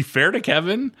 to be fair to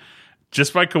Kevin,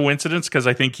 just by coincidence, because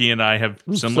I think he and I have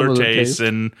similar tastes,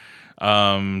 and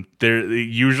they're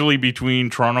usually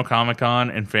between Toronto Comic Con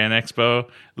and Fan Expo,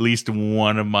 at least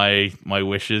one of my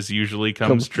wishes usually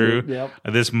comes true. Yep.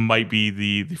 This might be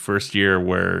the first year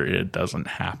where it doesn't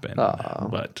happen.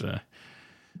 But the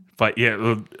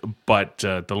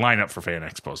lineup for Fan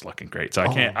Expo is looking great, so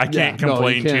I can't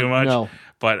complain too much. No.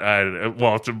 But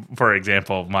for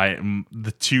example,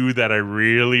 the 2 that I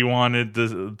really wanted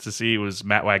to see was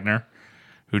Matt Wagner,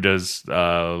 who does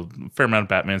a fair amount of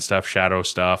Batman stuff, Shadow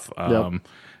stuff,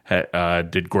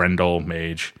 did Grendel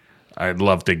Mage. I'd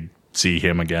love to see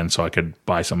him again so I could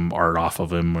buy some art off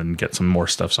of him and get some more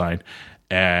stuff signed.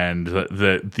 And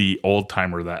the old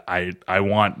timer that I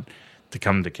want to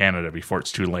come to Canada before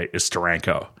it's too late is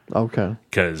Steranko. Okay.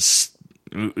 Because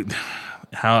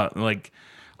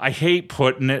I hate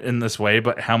putting it in this way,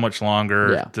 but how much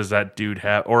longer does that dude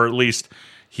have? Or at least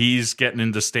he's getting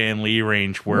into Stan Lee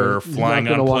range where flying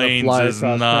on planes is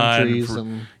not.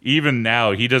 Even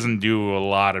now, he doesn't do a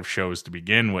lot of shows to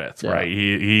begin with, right?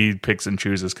 He picks and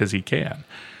chooses because he can.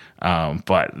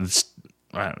 But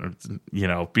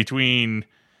between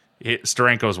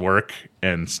Steranko's work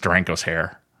and Steranko's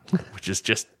hair, which is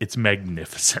just, it's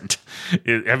magnificent.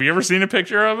 Have you ever seen a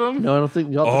picture of him? No, I don't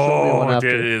think you'll have to show me one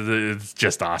after. It's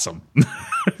just awesome.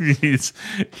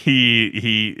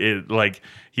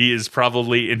 He is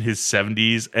probably in his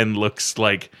 70s and looks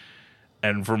like,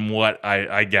 and from what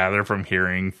I gather from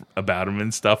hearing about him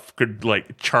and stuff, could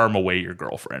like charm away your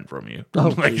girlfriend from you.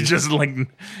 Oh, like geez. just like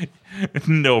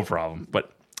no problem.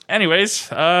 But anyways,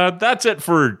 that's it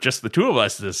for just the two of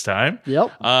us this time.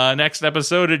 Yep. Next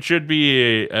episode, it should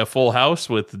be a full house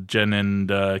with Jen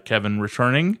and Kevin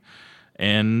returning.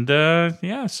 And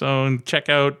so check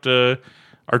out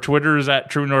our Twitter is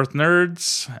at True North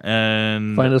Nerds,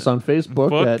 and Find us on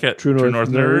Facebook at True North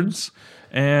Nerds.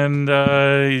 And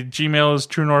Gmail is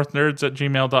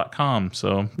truenorthnerds@gmail.com.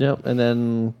 So Yep, and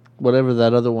then whatever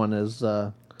that other one is.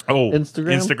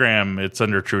 Instagram. It's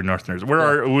under True North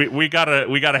Nerds. We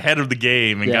got ahead of the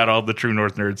game and got all the True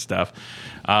North Nerd stuff.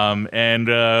 And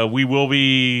we will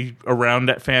be around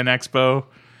at Fan Expo.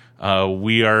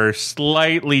 We are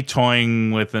slightly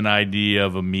toying with an idea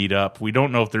of a meetup. We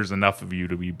don't know if there's enough of you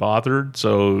to be bothered,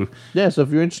 so so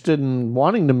if you're interested in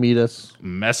wanting to meet us,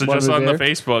 message us on the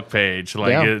Facebook page. Say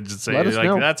let us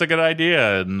know. That's a good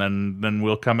idea, and then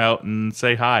we'll come out and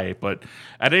say hi. But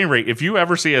at any rate, if you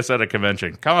ever see us at a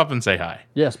convention, come up and say hi.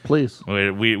 Yes, please.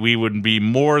 We would be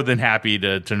more than happy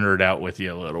to nerd out with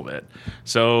you a little bit.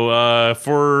 So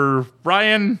for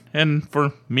Brian and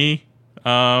for me,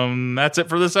 that's it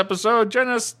for this episode. Join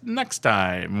us next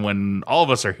time when all of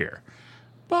us are here.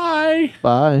 Bye.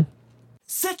 Bye.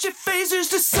 Set your phasers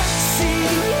to sexy.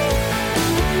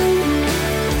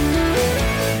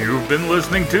 You've been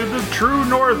listening to the True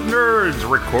North Nerds,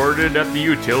 recorded at the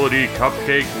Utility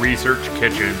Cupcake Research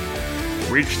Kitchen.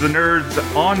 Reach the nerds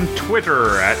on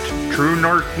Twitter at True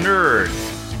North Nerds,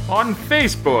 on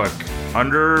Facebook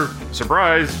under,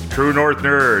 surprise, True North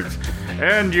Nerds,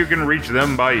 and you can reach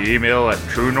them by email at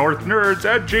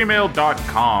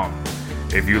truenorthnerds@gmail.com.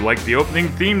 If you like the opening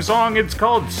theme song, it's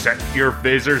called Set Your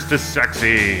Phasers to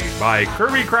Sexy by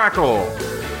Kirby Crackle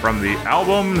from the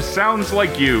album Sounds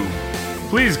Like You.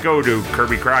 Please go to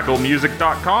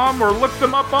KirbyCrackleMusic.com or look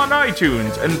them up on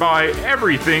iTunes and buy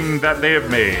everything that they have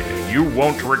made. You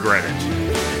won't regret it.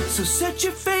 So set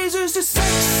your phasers to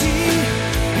sexy.